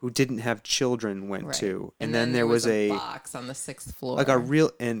who didn't have children went to, and then there was a box on the 6th floor, like a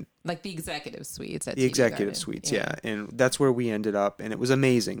real and like the executive suites at the TV executive Garden. suites, yeah, and that's where we ended up, and it was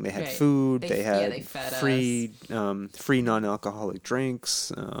amazing. They had food, they had fed free non-alcoholic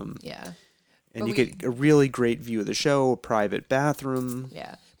drinks, and you get a really great view of the show, a private bathroom.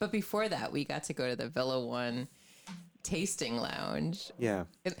 Yeah, but before that, we got to go to the Villa One tasting lounge. Yeah,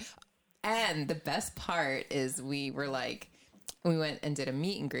 and the best part is we went and did a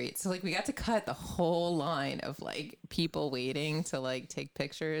meet and greet. So like we got to cut the whole line of like people waiting to like take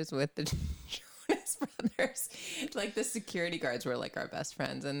pictures with the Jonas Brothers. Like the security guards were like our best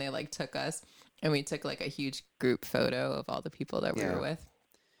friends, and they like took us, and we took like a huge group photo of all the people that we were with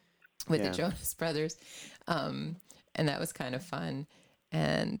the Jonas Brothers. And that was kind of fun.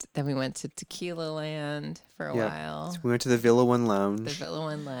 And then we went to Tequila Land for a while. So we went to the Villa One Lounge. The Villa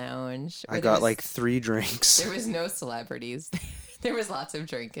One Lounge. I got like 3 drinks. There was no celebrities. There was lots of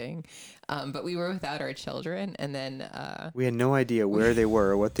drinking. But we were without our children. And then... we had no idea where they were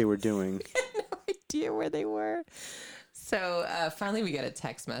or what they were doing. We had no idea where they were. So finally we got a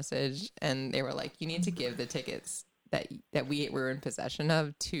text message. And they were like, you need to give the tickets that we were in possession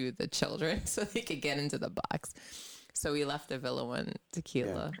of to the children so they could get into the box. So we left the Villa One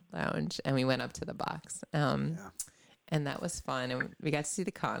Tequila Lounge, and we went up to the box. And that was fun. And we got to see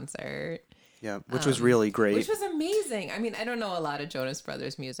the concert. Yeah, which was really great. Which was amazing. I mean, I don't know a lot of Jonas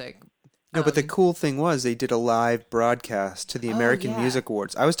Brothers music. No, but the cool thing was they did a live broadcast to the American Music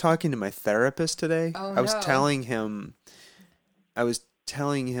Awards. I was talking to my therapist today. I was telling him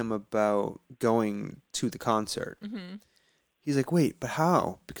about going to the concert. Mm-hmm. He's like, wait, but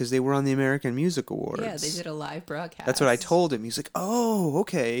how? Because they were on the American Music Awards. Yeah, they did a live broadcast. That's what I told him. He's like, oh,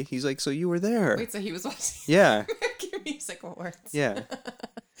 okay. He's like, so you were there. Wait, so he was watching the American Music Awards. Yeah.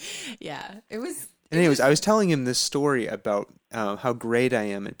 Yeah, it was... Anyways, I was telling him this story about how great I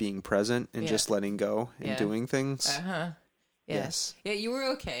am at being present and just letting go and doing things. Uh-huh. Yeah. Yes. Yeah, you were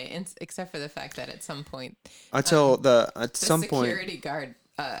okay, except for the fact that at some point... At some point... The security guard...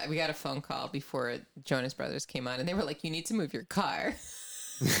 we got a phone call before Jonas Brothers came on, and they were like, you need to move your car.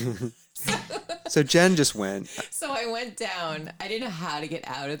 So Jen just went. So I went down. I didn't know how to get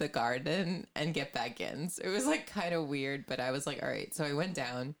out of the garden and get back in. So it was like kind of weird, but I was like, all right. So I went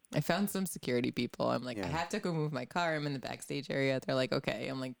down. I found some security people. I'm like, I have to go move my car. I'm in the backstage area. They're like, okay.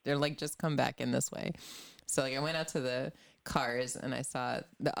 I'm like, they're like, just come back in this way. So like I went out to the cars and I saw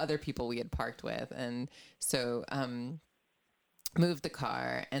the other people we had parked with. And so, moved the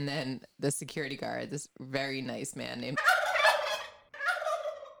car, and then the security guard, this very nice man named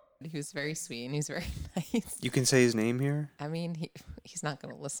he was very sweet and he's very nice. You can say his name here? I mean, he's not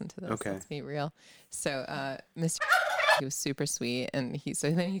going to listen to this. Okay. Let's be real. So Mr. he was super sweet, and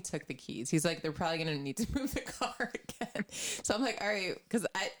then he took the keys. He's like, they're probably going to need to move the car again. So I'm like, all right, because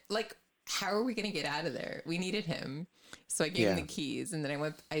how are we going to get out of there? We needed him. So I gave him the keys, and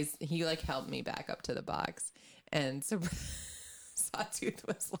then he like helped me back up to the box. And so Sawtooth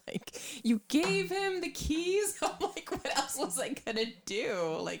was like, you gave him the keys? I'm like, what else was I gonna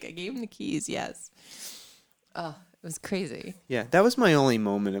do? Like, I gave him the keys, yes. Oh, it was crazy. Yeah, that was my only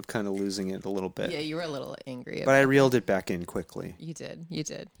moment of kind of losing it a little bit. Yeah, you were a little angry. But I reeled it back in quickly. You did.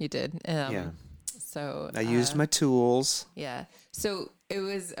 Yeah. So I used my tools. Yeah. So it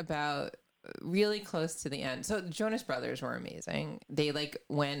was about really close to the end. So the Jonas Brothers were amazing. They like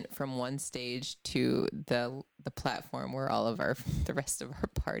went from one stage to the platform where all of the rest of our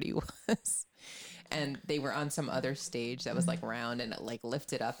party was, and they were on some other stage that was like round, and it like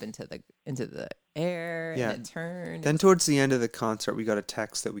lifted up into the air. Yeah. And it turned. Then towards the end of the concert, we got a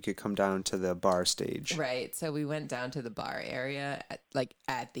text that we could come down to the bar stage. Right. So we went down to the bar area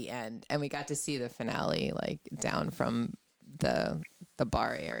at the end, and we got to see the finale like down from the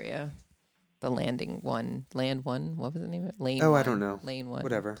bar area. Land One. What was the name of it? Lane. Oh, One, I don't know. Lane One.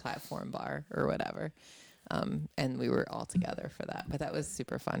 Whatever. Platform bar or whatever. And we were all together for that, but that was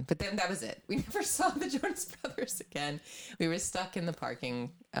super fun. But then that was it. We never saw the Jonas Brothers again. We were stuck in the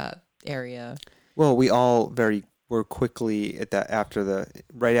parking area. Well, we all were quickly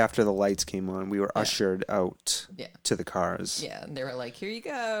right after the lights came on. We were ushered out to the cars. Yeah, and they were like, "Here you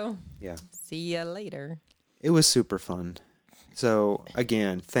go. Yeah, see ya later." It was super fun. So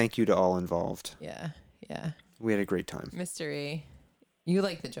again, thank you to all involved. Yeah, yeah. We had a great time. Mr. E, you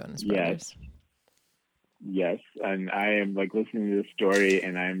like the Jonas Brothers? Yes, and I am like listening to this story,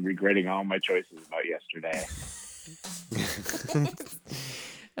 and I'm regretting all my choices about yesterday.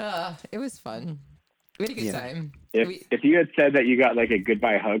 It was fun. We had a good time. If you had said that you got like a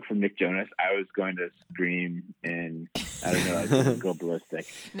goodbye hug from Nick Jonas, I was going to scream and I don't know, I was going to go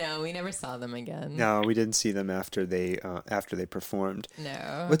ballistic. No, we never saw them again. No, we didn't see them after they performed.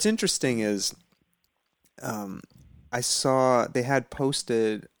 No. What's interesting is, I saw they had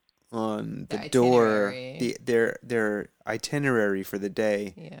posted on the door their itinerary for the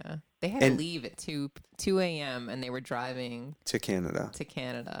day. Yeah. They had to leave at 2 a.m. and they were driving to Canada.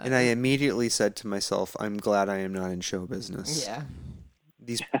 And I immediately said to myself, I'm glad I am not in show business. Yeah.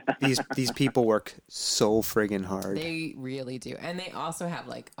 These people work so friggin' hard. They really do. And they also have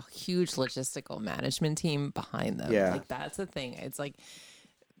like a huge logistical management team behind them. Yeah. Like that's the thing. It's like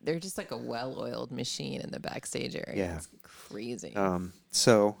they're just like a well-oiled machine in the backstage area. Yeah. It's crazy. It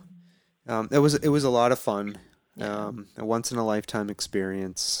was a lot of fun. Yeah. A once in a lifetime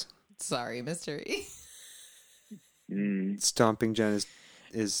experience. Sorry, Mr. E. Stomping Jen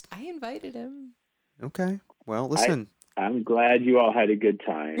is I invited him. Okay. Well, listen. I'm glad you all had a good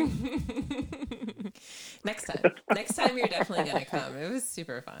time. Next time you're definitely going to come. It was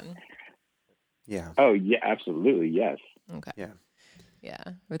super fun. Yeah. Oh, yeah, absolutely. Yes. Okay. Yeah. Yeah.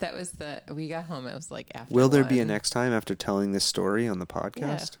 But we got home. It was like after. Will there be a next time after telling this story on the podcast?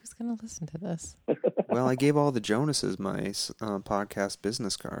 Yeah. Who's going to listen to this? Well, I gave all the Jonases my podcast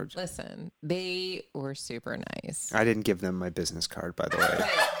business card. Listen, they were super nice. I didn't give them my business card, by the way. But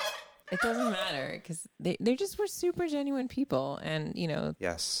it doesn't matter because they just were super genuine people. And,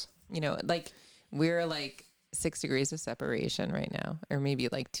 Yes. Like we're like 6 degrees of separation right now, or maybe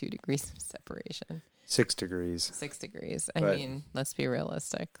like 2 degrees of separation. 6 degrees. 6 degrees. I mean, let's be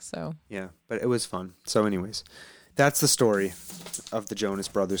realistic. So yeah, but it was fun. So, anyways, that's the story of the Jonas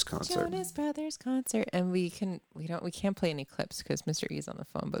Brothers concert. Jonas Brothers concert, and we can't play any clips because Mr. E's on the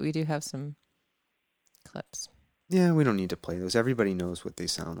phone, but we do have some clips. Yeah, we don't need to play those. Everybody knows what they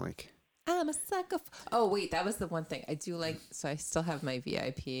sound like. I'm a sucker. Oh wait, that was the one thing I do like. So I still have my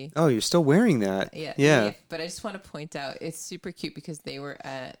VIP. Oh, you're still wearing that? Yeah. But I just want to point out it's super cute because they were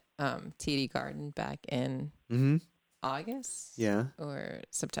at TD Garden back in August. Yeah. Or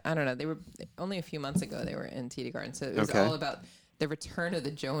September. I don't know. They were only a few months ago. They were in TD Garden, so it was all about the return of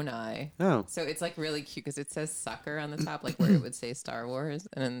the Jonai. Oh. So it's like really cute because it says sucker on the top, like where it would say Star Wars,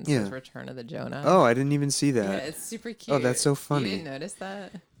 and then it says Return of the Jonai. Oh, I didn't even see that. Yeah, it's super cute. Oh, that's so funny. You didn't notice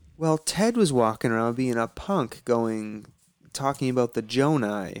that? Well, Ted was walking around being a punk talking about the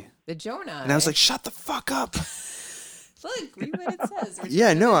Jonai. The Jonai. And I was like, shut the fuck up. Look, read what it says.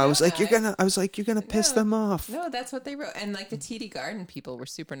 Yeah, no, I was like, you're gonna piss them off. No, that's what they wrote. And like the TD Garden people were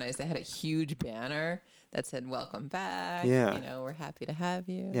super nice. They had a huge banner that said "Welcome back." Yeah, we're happy to have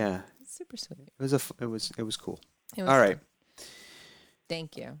you. Yeah, it's super sweet. It was cool. All right.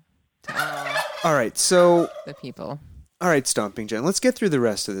 Thank you to all right, so the people. All right, Stomping Jen. Let's get through the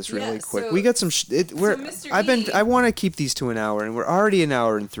rest of this really quick. We got some. I want to keep these to an hour, and we're already an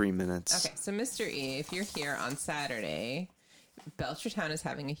hour and 3 minutes. Okay, so Mr. E, if you're here on Saturday, Belchertown is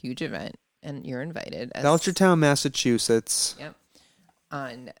having a huge event, and you're invited. Belchertown, Massachusetts. Yep.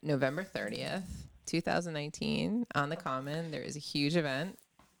 On November 30th, 2019, on the Common, there is a huge event,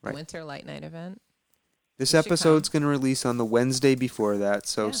 Winter Light Night event. This episode's going to release on the Wednesday before that,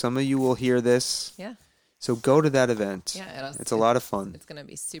 so some of you will hear this. Yeah. So go to that event. Yeah, it's a lot of fun. It's going to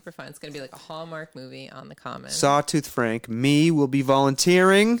be super fun. It's going to be like a Hallmark movie on the Common. Sawtooth Frank, me will be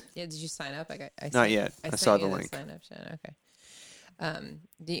volunteering. Yeah, did you sign up? Not yet. I saw the link. Sign up. Okay.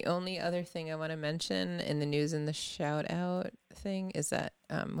 The only other thing I want to mention in the news and the shout out thing is that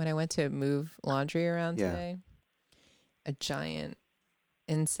when I went to move laundry around today, a giant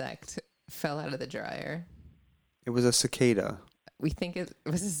insect fell out of the dryer. It was a cicada. We think it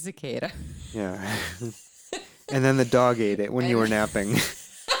was a cicada. Yeah. And then the dog ate it when you were napping.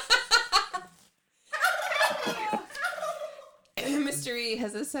 Mr. E,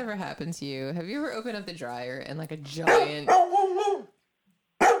 has this ever happened to you? Have you ever opened up the dryer and like a giant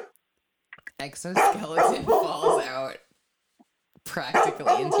exoskeleton falls out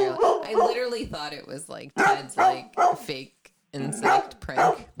practically into your life. I literally thought it was like Ted's like fake insect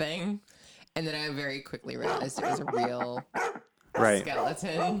prank thing. And then I very quickly realized it was a real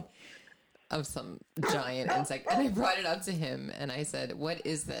skeleton of some giant insect. And I brought it up to him and I said, "What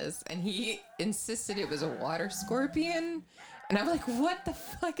is this?" And he insisted it was a water scorpion. And I'm like, "What the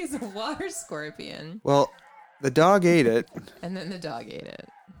fuck is a water scorpion?" Well, the dog ate it. And then the dog ate it.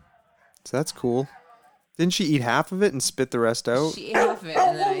 So that's cool. Didn't she eat half of it and spit the rest out? She ate half of it,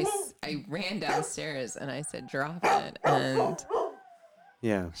 and then I ran downstairs and I said, "Drop it." And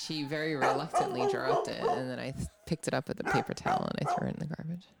yeah, she very reluctantly dropped it, and then I picked it up with a paper towel and I threw it in the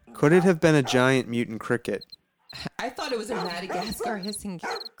garbage. Could it have been a giant mutant cricket? I thought it was a Madagascar hissing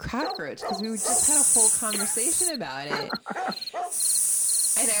cockroach because we just had a whole conversation about it.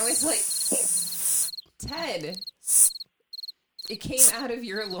 And I was like, "Ted, it came out of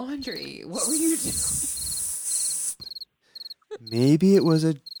your laundry. What were you doing?" Maybe it was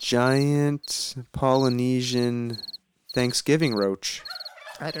a giant Polynesian Thanksgiving roach.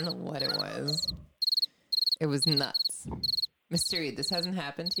 I don't know what it was. It was nuts. Mystery, this hasn't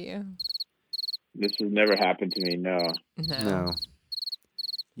happened to you? This has never happened to me, no. No.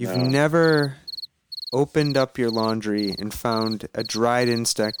 You've never opened up your laundry and found a dried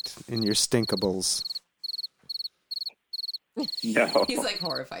insect in your stinkables. No. He's like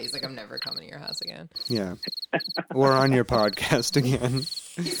horrified. He's like, "I'm never coming to your house again." Yeah. Or on your podcast again.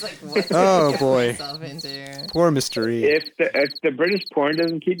 He's like, "What did Oh, I get boy. myself into?" Poor Mystery. If the British porn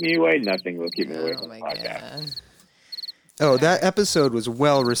doesn't keep me away, nothing will keep me away Oh from my the podcast. god. Oh, that episode was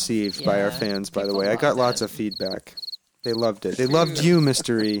well received by our Yeah, fans, by the people way. I got loved lots it. of feedback. They loved it. They loved you,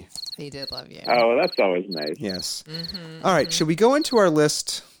 Mystery. They did love you. Oh, well, that's always nice. Yes. All right, should we go into our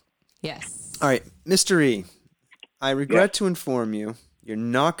list? Yes. All right, Mystery, I regret to inform you, you're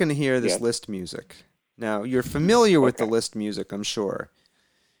not going to hear this list music. Now, you're familiar with the list music, I'm sure.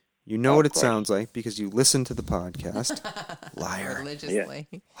 You know what it sounds like because you listen to the podcast. Liar. Religiously.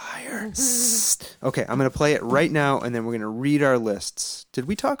 Liar. Okay, I'm going to play it right now, and then we're going to read our lists. Did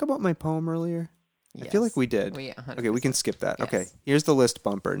we talk about my poem earlier? Yes. I feel like we did. Okay, we can skip that. Okay, here's the list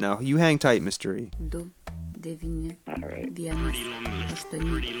bumper. Now, you hang tight, Mystery. It's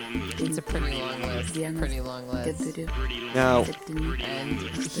a pretty long list. Pretty long list. Now, And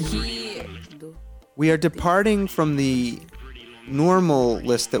we are departing from the normal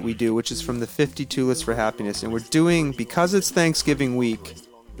list that we do, which is from the 52 lists for happiness, and we're doing, because it's Thanksgiving week,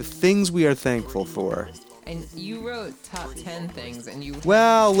 the things we are thankful for. And you wrote top 10 things, and you...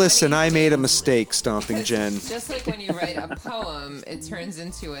 Well, listen, I made a mistake, Stomping Jen. Just like when you write a poem, it turns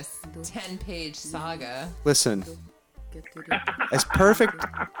into a 10-page saga. Listen, as perfect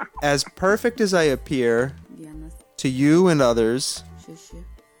as I appear to you and others,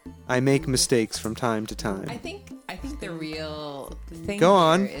 I make mistakes from time to time. I think the real thing Go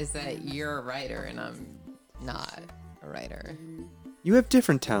on. here is that you're a writer, and I'm not a writer. You have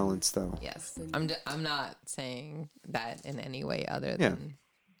different talents, though. Yes. I'm not saying that in any way other than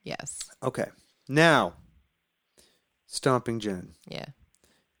yes. Okay. Now, Stomping Jen. Yeah.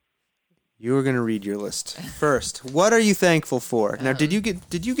 You are going to read your list first. What are you thankful for? Now, did you give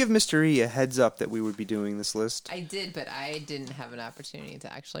Mr. E a heads up that we would be doing this list? I did, but I didn't have an opportunity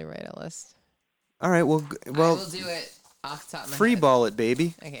to actually write a list. All right. Well, I will do it off the top of my free head. ball it,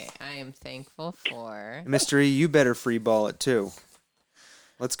 baby. Okay, I am thankful for... Mr. E, you better free ball it too.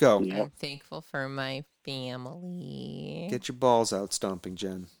 Let's go. I'm thankful for my family. Get your balls out, Stomping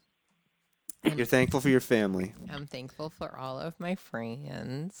Jen. You're thankful for your family. I'm thankful for all of my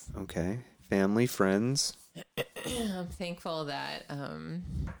friends. Okay. Family, friends. I'm thankful that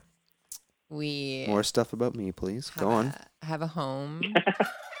we More stuff about me, please. Go on. have a home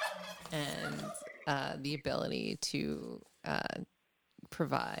and the ability to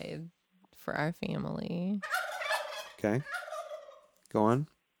provide for our family. Okay. Go on.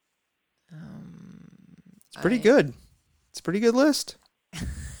 It's pretty good. It's a pretty good list.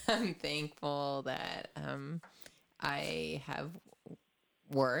 I'm thankful that I have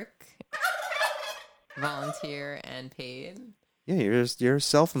work, volunteer, and paid. Yeah, you're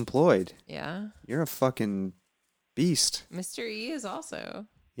self-employed. Yeah. You're a fucking beast. Mr. E is also.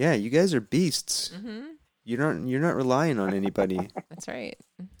 Yeah, you guys are beasts. Mm-hmm. You're not relying on anybody. That's right.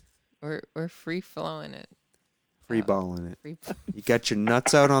 We're free flowing it. Free balling it. Free. You got your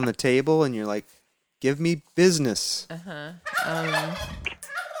nuts out on the table and you're like, give me business. I'm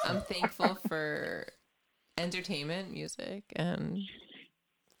thankful for entertainment, music, and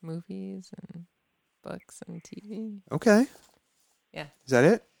movies and books and TV. Okay. Yeah. Is that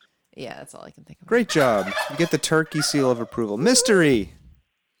it? Yeah, that's all I can think of. Great job. You get the turkey seal of approval. Mystery.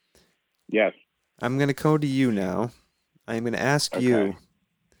 Yes. I'm going to go to you now. I am going to ask you,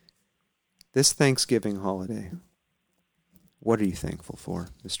 this Thanksgiving holiday, what are you thankful for,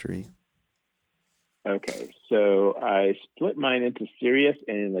 Mr. E? Okay, so I split mine into serious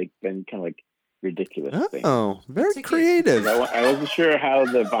and then kind of ridiculous things. Oh, very creative. I wasn't sure how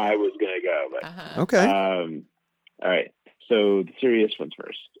the vibe was going to go, but okay. All right. So the serious ones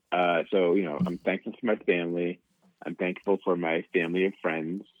first. So I'm thankful for my family. I'm thankful for my family and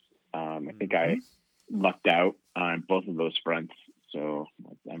friends. I think I lucked out on both of those fronts, so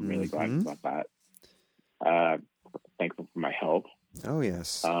I'm really glad about that. Thankful for my health. Oh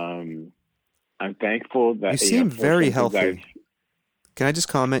yes. I'm thankful that you seem very healthy. Can I just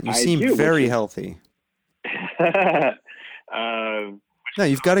comment? You seem very healthy. No,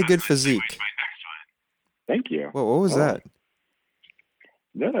 you've got a good physique. Thank you. Whoa, what was that?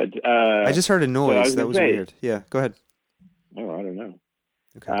 No, I just heard a noise. That was weird. Yeah, go ahead. Oh, I don't know.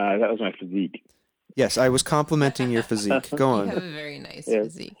 Okay. That was my physique. Yes, I was complimenting your physique. Go on. You have a very nice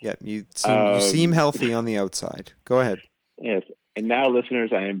physique. Yeah, you seem healthy on the outside. Go ahead. Yes, and now,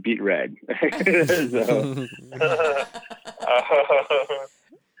 listeners, I am beet red. So,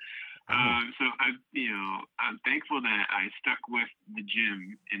 I'm thankful that I stuck with the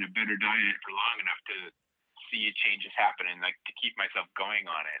gym in a better diet for long enough to see changes happen and to keep myself going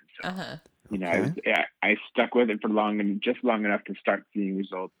on it. So, I stuck with it for long enough to start seeing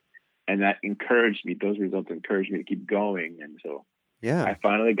results, and that encouraged me. Those results encouraged me to keep going, and so I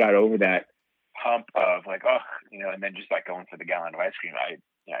finally got over that hump of and then just going for the gallon of ice cream. I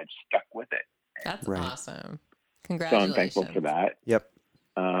just stuck with it. That's awesome. Congratulations. So I'm thankful for that. Yep.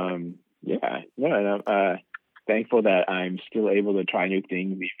 And I'm thankful that I'm still able to try new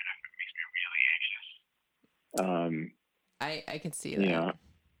things, even if it makes me really anxious. I can see that.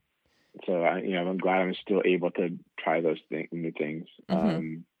 So I'm glad I'm still able to try those new things.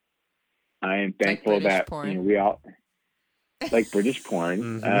 I am thankful that we all like British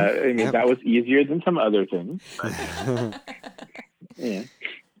porn. That was easier than some other things. But, yeah.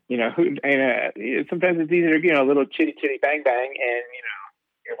 Sometimes it's easier, a little chitty bang bang, and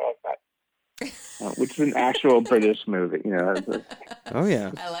you're all set. Which is an actual British movie, Oh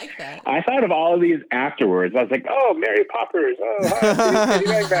yeah, I like that. I thought of all of these afterwards. I was like, "Oh, Mary Poppers! Oh, hi, chitty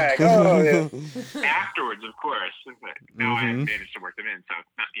bang bang! Oh, yeah." Afterwards, of course. But now I managed to work them in, so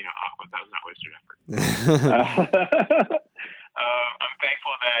that was not wasted effort. I'm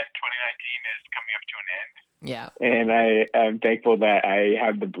thankful that 2019 is coming up to an end. Yeah. And I am thankful that I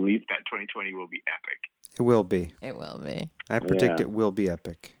have the belief that 2020 will be epic. It will be. It will be. I predict it will be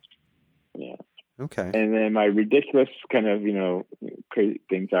epic. Yeah. Okay. And then my ridiculous kind of, crazy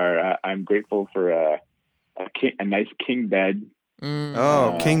things are, I'm grateful for a nice king bed.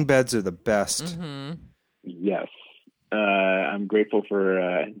 Oh, king beds are the best. Yes. I'm grateful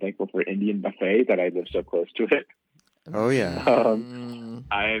thankful for Indian buffet that I live so close to it. Oh yeah.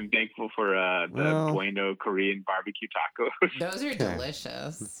 I am thankful for the Bueno Korean barbecue tacos. Those are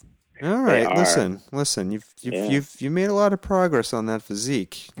delicious. All right, listen. You've made a lot of progress on that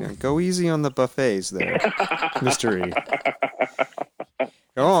physique. Go easy on the buffets there, Mr. E.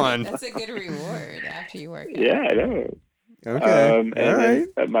 Go on. That's a good reward after you work out. Yeah, I know. Okay. All right.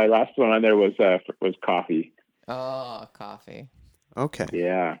 My last one on there was coffee. Oh, coffee. Okay.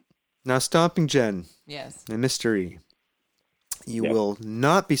 Yeah. Now, Stomping Jen. Yes. And Mr. E. You will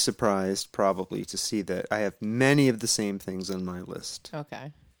not be surprised, probably, to see that I have many of the same things on my list.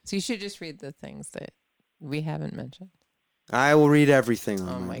 Okay. So you should just read the things that we haven't mentioned. I will read everything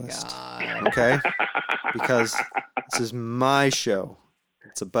on my list. Oh, my God. Okay? Because this is my show.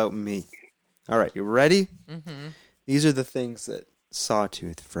 It's about me. All right, you ready? Mm-hmm. These are the things that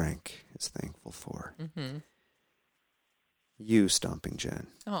Sawtooth Frank is thankful for. Mm-hmm. You, Stomping Jen.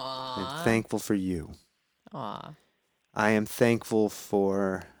 Aww. I'm thankful for you. Aww. I am thankful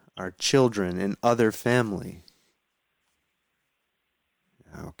for our children and other family.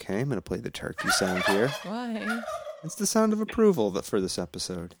 Okay, I'm going to play the turkey sound here. Why? It's the sound of approval for this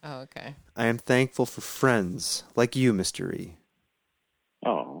episode. Oh, okay. I am thankful for friends like you, Mr. E.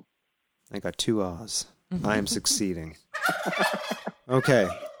 Oh. I got 2 ahs. I am succeeding. Okay,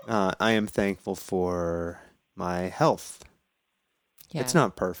 I am thankful for my health. Yeah. It's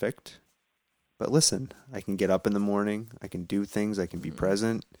not perfect. But listen, I can get up in the morning. I can do things. I can be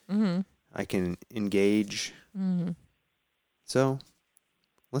present. Mm-hmm. I can engage. Mm-hmm. So,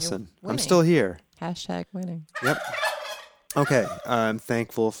 listen, I'm still here. #winning. Yep. Okay, I'm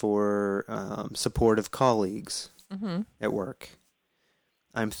thankful for supportive colleagues at work.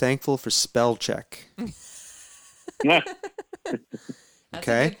 I'm thankful for spell check. That's a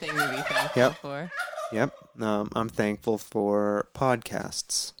good thing to be thankful for. Yep. I'm thankful for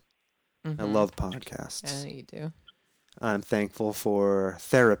podcasts. I love podcasts. I know you do. I'm thankful for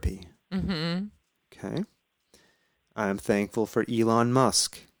therapy. Mm-hmm. Okay. I'm thankful for Elon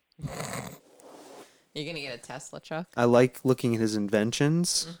Musk. You're going to get a Tesla truck? I like looking at his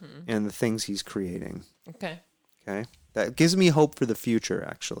inventions and the things he's creating. Okay. Okay. That gives me hope for the future,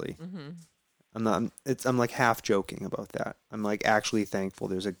 actually. Mm-hmm. I'm like half joking about that. I'm like actually thankful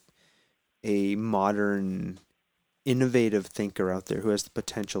there's a modern, innovative thinker out there who has the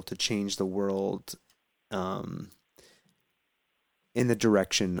potential to change the world in the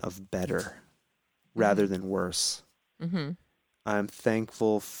direction of better rather than worse. Mm-hmm. I'm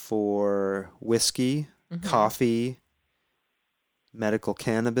thankful for whiskey, coffee, medical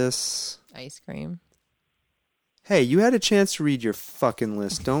cannabis, ice cream. Hey, you had a chance to read your fucking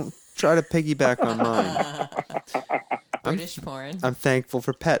list. Don't try to piggyback on mine. British porn. I'm thankful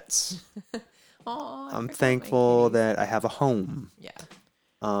for pets. I'm thankful that I have a home. Yeah.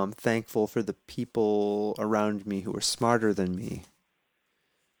 I'm thankful for the people around me who are smarter than me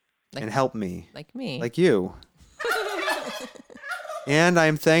and help me. Like me. Like you. And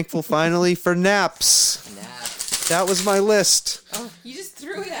I'm thankful finally for naps. Naps. That was my list. Oh, you just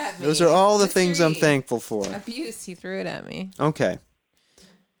threw it at me. Those are all the things I'm thankful for. Abuse, he threw it at me. Okay.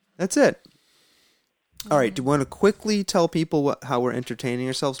 That's it. All right. Do you want to quickly tell people how we're entertaining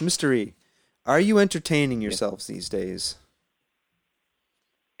ourselves? Mr. E, are you entertaining yourselves these days?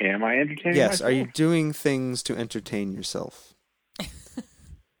 Am I entertaining Yes. myself? Are you doing things to entertain yourself?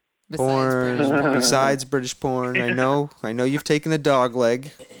 Besides British porn. I know you've taken a dog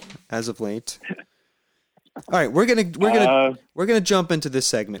leg as of late. All right, we're gonna jump into this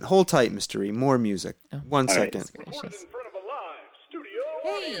segment. Hold tight, Mr. E. More music. 1 second.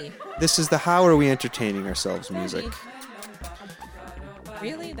 Hey. This is the How Are We Entertaining Ourselves music.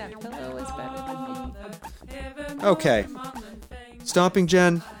 Really? That pillow is better than me? Okay. Stomping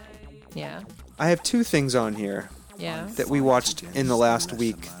Jen, Yeah. I have 2 things on here Yeah. that we watched in the last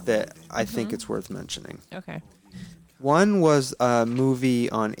week that I think it's worth mentioning. Okay. One was a movie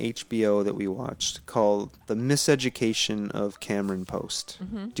on HBO that we watched called The Miseducation of Cameron Post.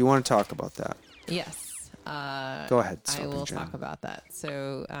 Do you want to talk about that? Yes. Go ahead. I will talk about that.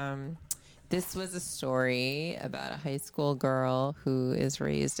 So, this was a story about a high school girl who is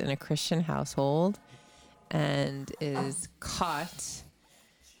raised in a Christian household and is caught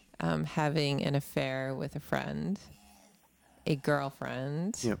having an affair with a friend, a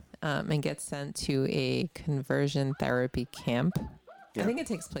girlfriend, and gets sent to a conversion therapy camp. I think it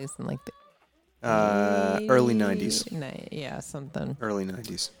takes place in like the early 90s. Yeah, something. Early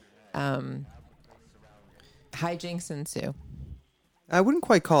 90s. Hijinks ensue. I wouldn't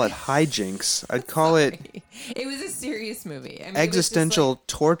quite call it hijinks. I'd call it... It was a serious movie. I mean, existential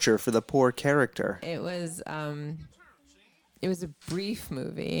torture for the poor character. It was a brief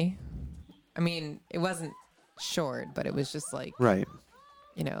movie. I mean, it wasn't short, but it was just like... Right.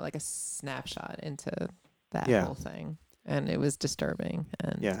 You know, like a snapshot into that Yeah. whole thing. And it was disturbing.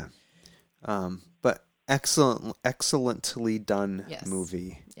 And Yeah. But excellently done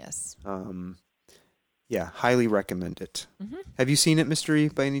movie. Yes. Yeah, highly recommend it. Have you seen it, Mr. E,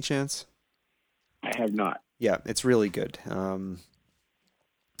 by any chance? I have not. Yeah, it's really good.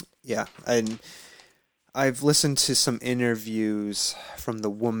 Yeah, and I've listened to some interviews from the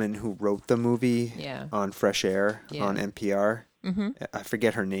woman who wrote the movie on Fresh Air on NPR. I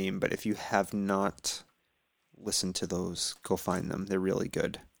forget her name, but if you have not listened to those, go find them. They're really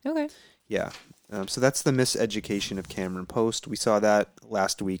good. Okay. Yeah. So that's The Miseducation of Cameron Post. We saw that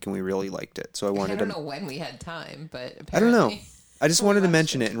last week and we really liked it. So I don't know when we had time, but apparently... I don't know. I just wanted to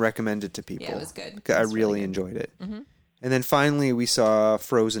mention it and recommend it to people. Yeah, it was good. I really enjoyed it. And then finally we saw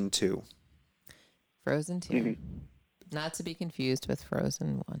Frozen 2. Frozen 2. Not to be confused with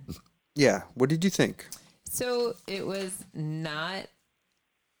Frozen 1. Yeah. What did you think? So it was not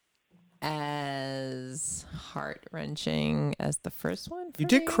as heart-wrenching as the first one. You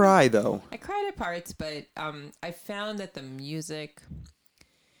did cry, though. I cried at parts, but I found that the music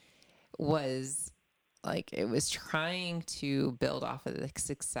was like it was trying to build off of the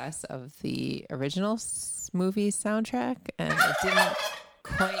success of the original movie soundtrack, and it didn't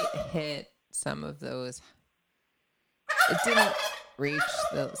quite hit some of those. It didn't reach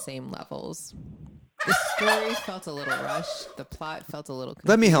the same levels. The story felt a little rushed. The plot felt a little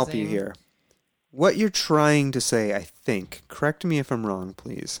confusing. Let me help you here. What you're trying to say, I think, correct me if I'm wrong,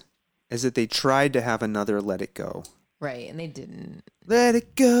 please, is that they tried to have another Let It Go. Right, and they didn't. Let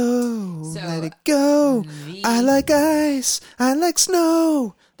it go, let it go. I like ice, I like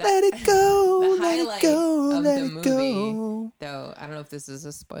snow. Let it go, the let it highlight go, of let the it movie, go. though, I don't know if this is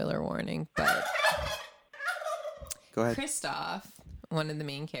a spoiler warning, but Go ahead. Kristoff, one of the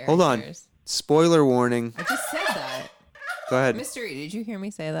main characters. Hold on. Spoiler warning. I just said that. Go ahead. Mystery, did you hear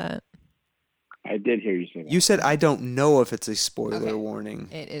me say that? I did hear you say that. You said I don't know if it's a spoiler warning.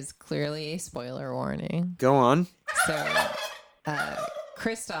 It is clearly a spoiler warning. Go on. So,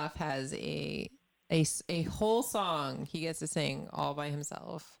 Christoph has a whole song he gets to sing all by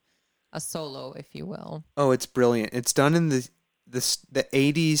himself, a solo, if you will. Oh, it's brilliant. It's done in the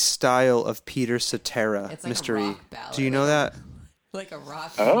 80s style of Peter Cetera. It's like Mystery. a rock ballad. Do you know that? Like a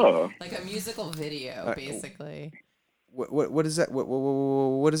rock. Like a musical video, basically. What is that?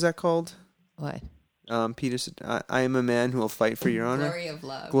 What is that called? What? Peter, I am a man who will fight for your honor. Glory of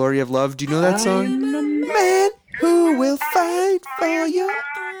Love. Glory of Love. Do you know that song? I am a man who will fight for your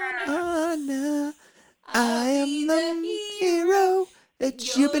honor. I am the hero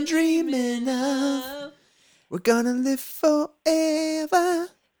that you've been dreaming of. We're gonna live forever,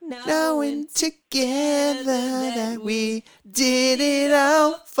 knowing together that we did it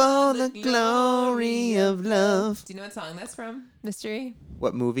all for the glory of love. Do you know what song that's from, Mystery?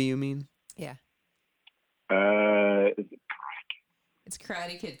 What movie you mean? Yeah. It's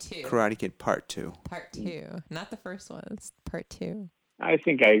Karate Kid 2. Karate Kid Part 2. Part 2. Not the first one. It's Part 2. I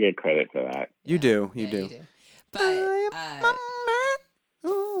think I get credit for that. You do. But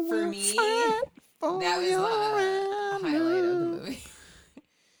for me, that was the highlight of the movie.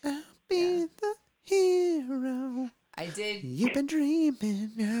 I'll be the hero. I did. You've been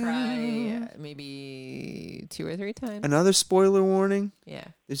dreaming. Cry maybe 2 or 3 times. Another spoiler warning. Yeah.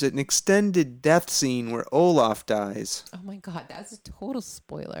 There's an extended death scene where Olaf dies. Oh my god, that's a total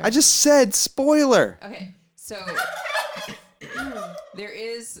spoiler. I just said spoiler. Okay, so there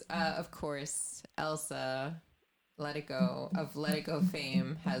is, of course, Elsa. Let It Go of Let It Go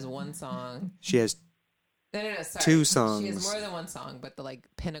fame has one song. She has sorry. 2 songs. She has more than one song, but the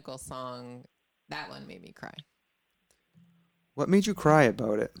pinnacle song, that one made me cry. What made you cry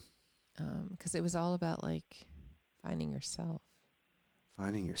about it? Because it was all about finding yourself.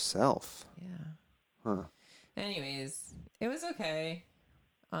 Finding yourself. Yeah. Huh. Anyways, it was okay.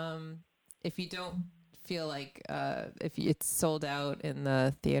 If you don't feel like if it's sold out in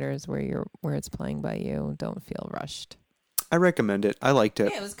the theaters where it's playing by you, don't feel rushed. I recommend it. I liked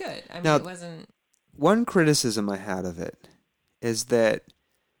it. Yeah, it was good. I mean, now, it wasn't. One criticism I had of it is that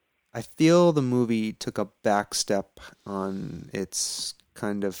I feel the movie took a back step on its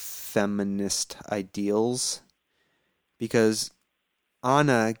kind of feminist ideals because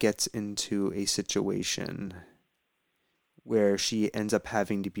Anna gets into a situation where she ends up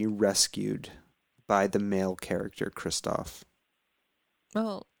having to be rescued by the male character, Christoph.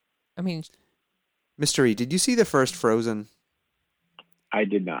 Well, I mean... Mystery, did you see the first Frozen? I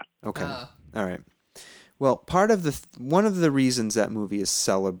did not. Okay. All right. Well, one of the reasons that movie is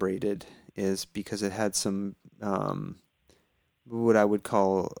celebrated is because it had some, what I would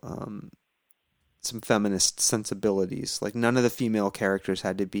call some feminist sensibilities. Like none of the female characters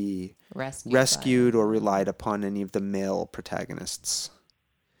had to be rescued or relied upon any of the male protagonists.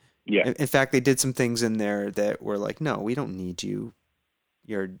 Yeah. In fact, they did some things in there that were like, no, we don't need you,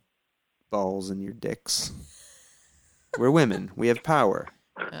 your balls and your dicks. We're women. We have power.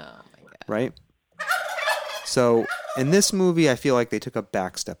 Oh, my God. Right? So, in this movie, I feel like they took a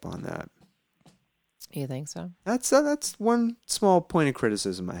back step on that. You think so? That's one small point of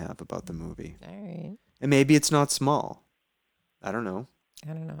criticism I have about the movie. All right. And maybe it's not small. I don't know.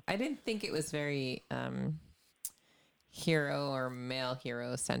 I didn't think it was very hero or male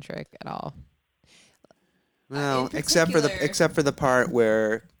hero centric at all. Well, except for the part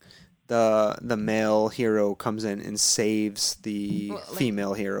where the male hero comes in and saves the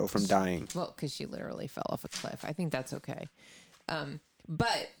female hero from dying. Well, because she literally fell off a cliff. I think that's okay.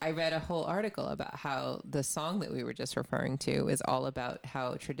 But I read a whole article about how the song that we were just referring to is all about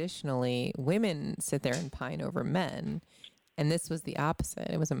how traditionally women sit there and pine over men. And this was the opposite.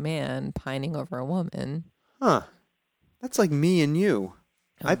 It was a man pining over a woman. Huh. That's like me and you.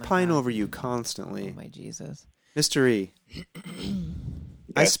 I pine God. over you constantly. Oh, my Jesus. Mystery.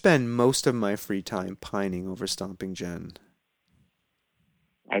 I spend most of my free time pining over Stomping Jen.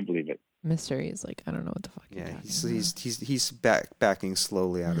 I believe it. Mystery is like, I don't know what the fuck. Yeah, he's backing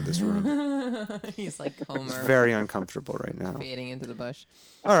slowly out of this room. He's like Homer. It's very uncomfortable right now. Fading into the bush.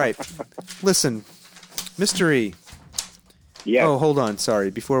 All right, listen, Mystery. Yeah. Oh, hold on. Sorry.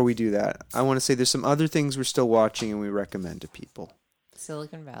 Before we do that, I want to say there's some other things we're still watching and we recommend to people.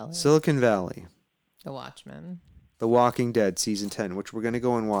 Silicon Valley. Silicon Valley. The Watchmen. The Walking Dead season 10, which we're going to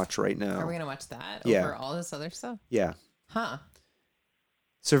go and watch right now. Are we going to watch that over all this other stuff? Yeah. Huh.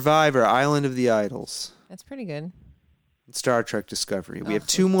 Survivor, Island of the Idols. That's pretty good. Star Trek Discovery. We have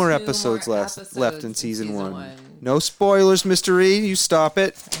two more episodes left in season 1. one. No spoilers, Mystery. You stop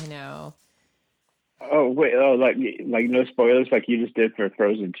it. I know. Oh wait! Oh, like no spoilers, like you just did for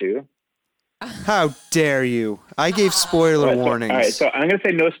Frozen 2. How dare you? I gave spoiler warnings. All right, so I'm gonna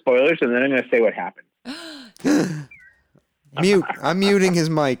say no spoilers, and then I'm gonna say what happened. Mute. I'm muting his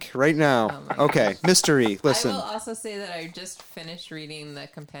mic right now. Okay, Mystery. Listen. I will also say that I just finished reading the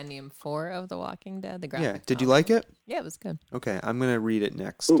Compendium 4 of The Walking Dead. The graphic Yeah. Did you novel. like it? Yeah, it was good. Okay, I'm gonna read it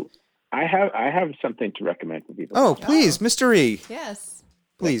next. Ooh, I have something to recommend for people. Oh, please, Mystery. Yes.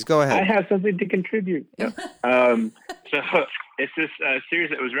 Please go ahead. I have something to contribute. So it's this series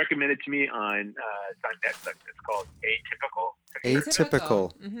that was recommended to me on it's on Netflix. It's called Atypical.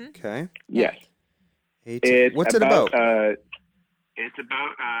 Atypical. Mm-hmm. Okay. Yes. What's it about? It's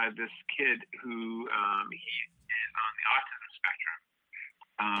about this kid who he is on the autism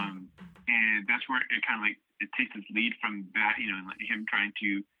spectrum, and that's where it kind of like it takes its lead from that, him trying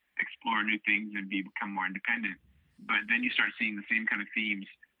to explore new things and become more independent. But then you start seeing the same kind of themes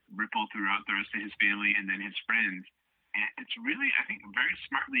ripple throughout the rest of his family and then his friends. And it's really, I think, very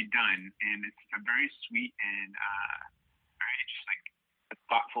smartly done, and it's a very sweet and very just like a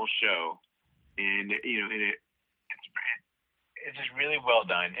thoughtful show. And it's just really well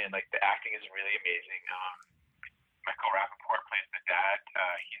done, and like the acting is really amazing. Michael Rappaport plays the dad.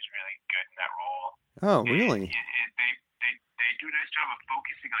 He's really good in that role. Oh, really? And they do a nice job of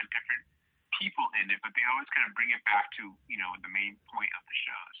focusing on different people in it, but they always kind of bring it back to the main point of the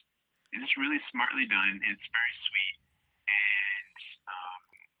shows. And it's really smartly done. It's very sweet, and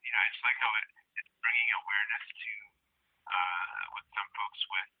I just like how it's bringing awareness to with some folks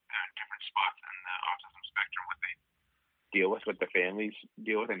with different spots in the autism spectrum, what they deal with, what the families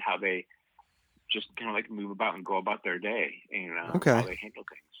deal with, and how they just kind of like move about and go about their day, and how they handle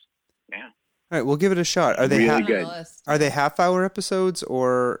things. Yeah. All right, we'll give it a shot. Are they really good? Are they half-hour episodes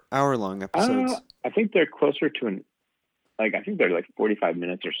or hour-long episodes? I think they're closer to I think they're like 45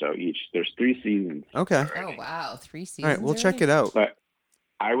 minutes or so each. There's 3 seasons. Okay. Oh wow, 3 seasons. All right, we'll check it out. But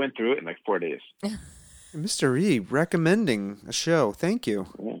I went through it in like 4 days. Mr. E recommending a show. Thank you.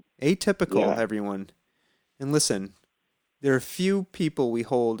 Yeah. Atypical, everyone. And listen, there are few people we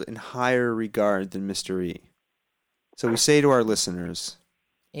hold in higher regard than Mr. E. So we say to our listeners,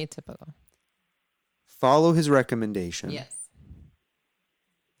 Atypical. Follow his recommendation. Yes.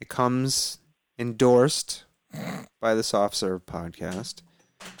 It comes endorsed by the Soft Serve podcast.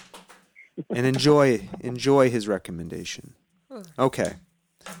 And enjoy his recommendation. Okay.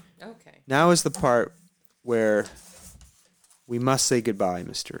 Now is the part where we must say goodbye,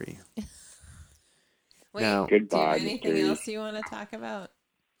 Mr. E. Wait, now, goodbye, do you have anything else you want to talk about?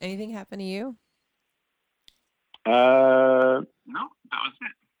 Anything happen to you? No, that was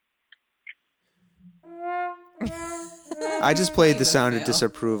it. I just played the sound of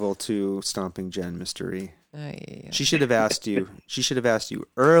disapproval to Stomping Jen, Mr. E. She should have asked you. She should have asked you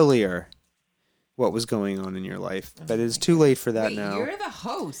earlier what was going on in your life, but it is too late for that now. You're the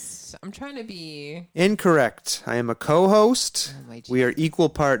host. I'm trying to be Incorrect. I am a co-host. We are equal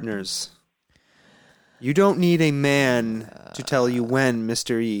partners. You don't need a man to tell you when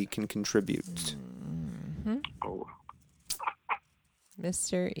Mr. E can contribute. Oh.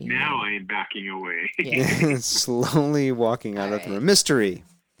 Mr. E. Now I am backing away. Yeah. Slowly walking out of the room. Mr. E.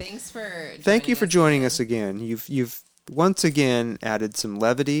 Thank you for joining us again. You've once again added some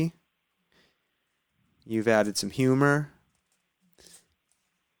levity. You've added some humor.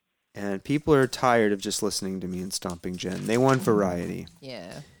 And people are tired of just listening to me and Stomping Jen. They want variety.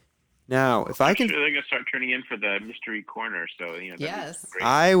 Yeah. Now, if I can... They're going to start turning in for the Mystery Corner, so, yes.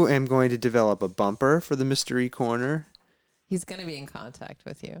 I am going to develop a bumper for the Mystery Corner. He's going to be in contact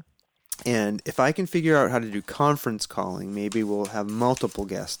with you. And if I can figure out how to do conference calling, maybe we'll have multiple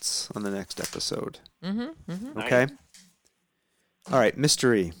guests on the next episode. Okay? Nice. All right,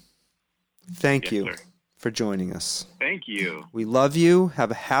 Mr. E. Thank you sir. For joining us. Thank you. We love you.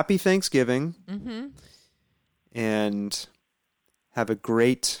 Have a happy Thanksgiving. And have a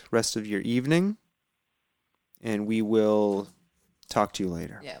great rest of your evening. And we will talk to you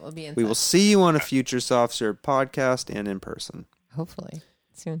later. Yeah, we'll be in We will see you on a future Soft Serve podcast and in person. Hopefully.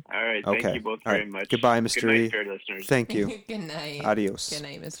 Soon. All right. Thank you both very much. Goodbye, Mr. Good night, E. fair listeners. Thank you. Good night. Adios. Good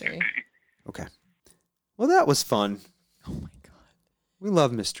night, Mr. E. Okay. Well, that was fun. Oh, my God. We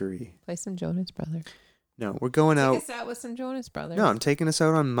love Mr. E. Play some Jonas Brothers. No, we're going out. Take us out with some Jonas Brothers. No, I'm taking us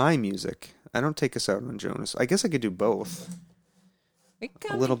out on my music. I don't take us out on Jonas. I guess I could do both.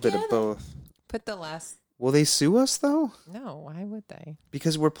 A little bit of both. Put the last... Will they sue us, though? No, why would they?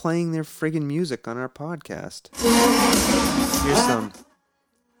 Because we're playing their friggin' music on our podcast. Here's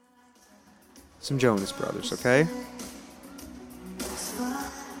some Jonas Brothers, okay?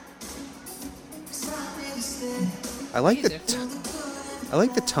 I like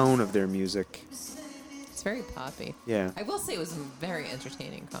the tone of their music. It's very poppy. Yeah. I will say it was a very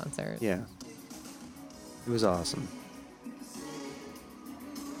entertaining concert. Yeah. It was awesome.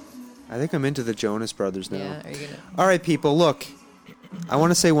 I think I'm into the Jonas Brothers now. Yeah, are you gonna... All right, people, look. I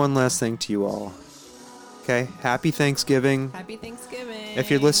want to say one last thing to you all. Okay? Happy Thanksgiving. Happy Thanksgiving. If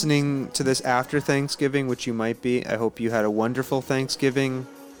you're listening to this after Thanksgiving, which you might be, I hope you had a wonderful Thanksgiving.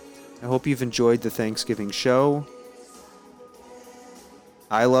 I hope you've enjoyed the Thanksgiving show.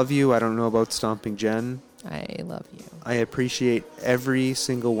 I love you. I don't know about Stomping Jen. I love you. I appreciate every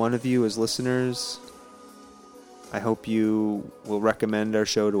single one of you as listeners. I hope you will recommend our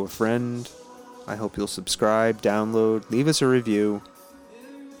show to a friend. I hope you'll subscribe, download, leave us a review.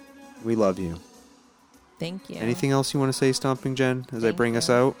 We love you. Thank you. Anything else you want to say, Stomping Jen, as I bring us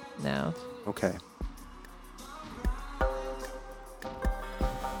out? No. Okay.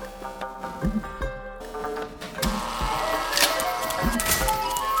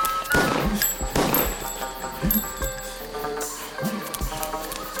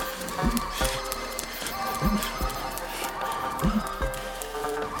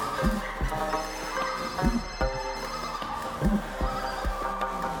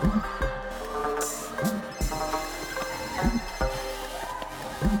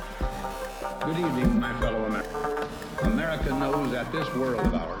 Good evening, my fellow Americans. America knows that this world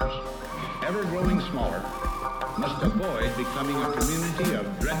of ours, ever growing smaller, must avoid becoming a community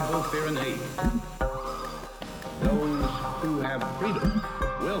of dreadful fear and hate. Those who have freedom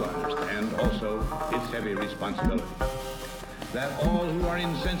will understand also its heavy responsibility. That all who are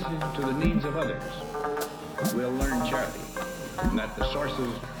insensitive to the needs of others will learn charity, and that the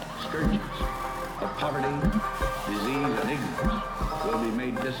sources, scourges of poverty, disease, and ignorance will be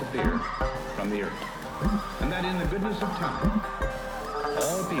made disappear from the earth. And that in the goodness of time,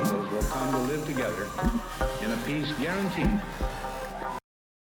 all peoples will come to live together in a peace guaranteed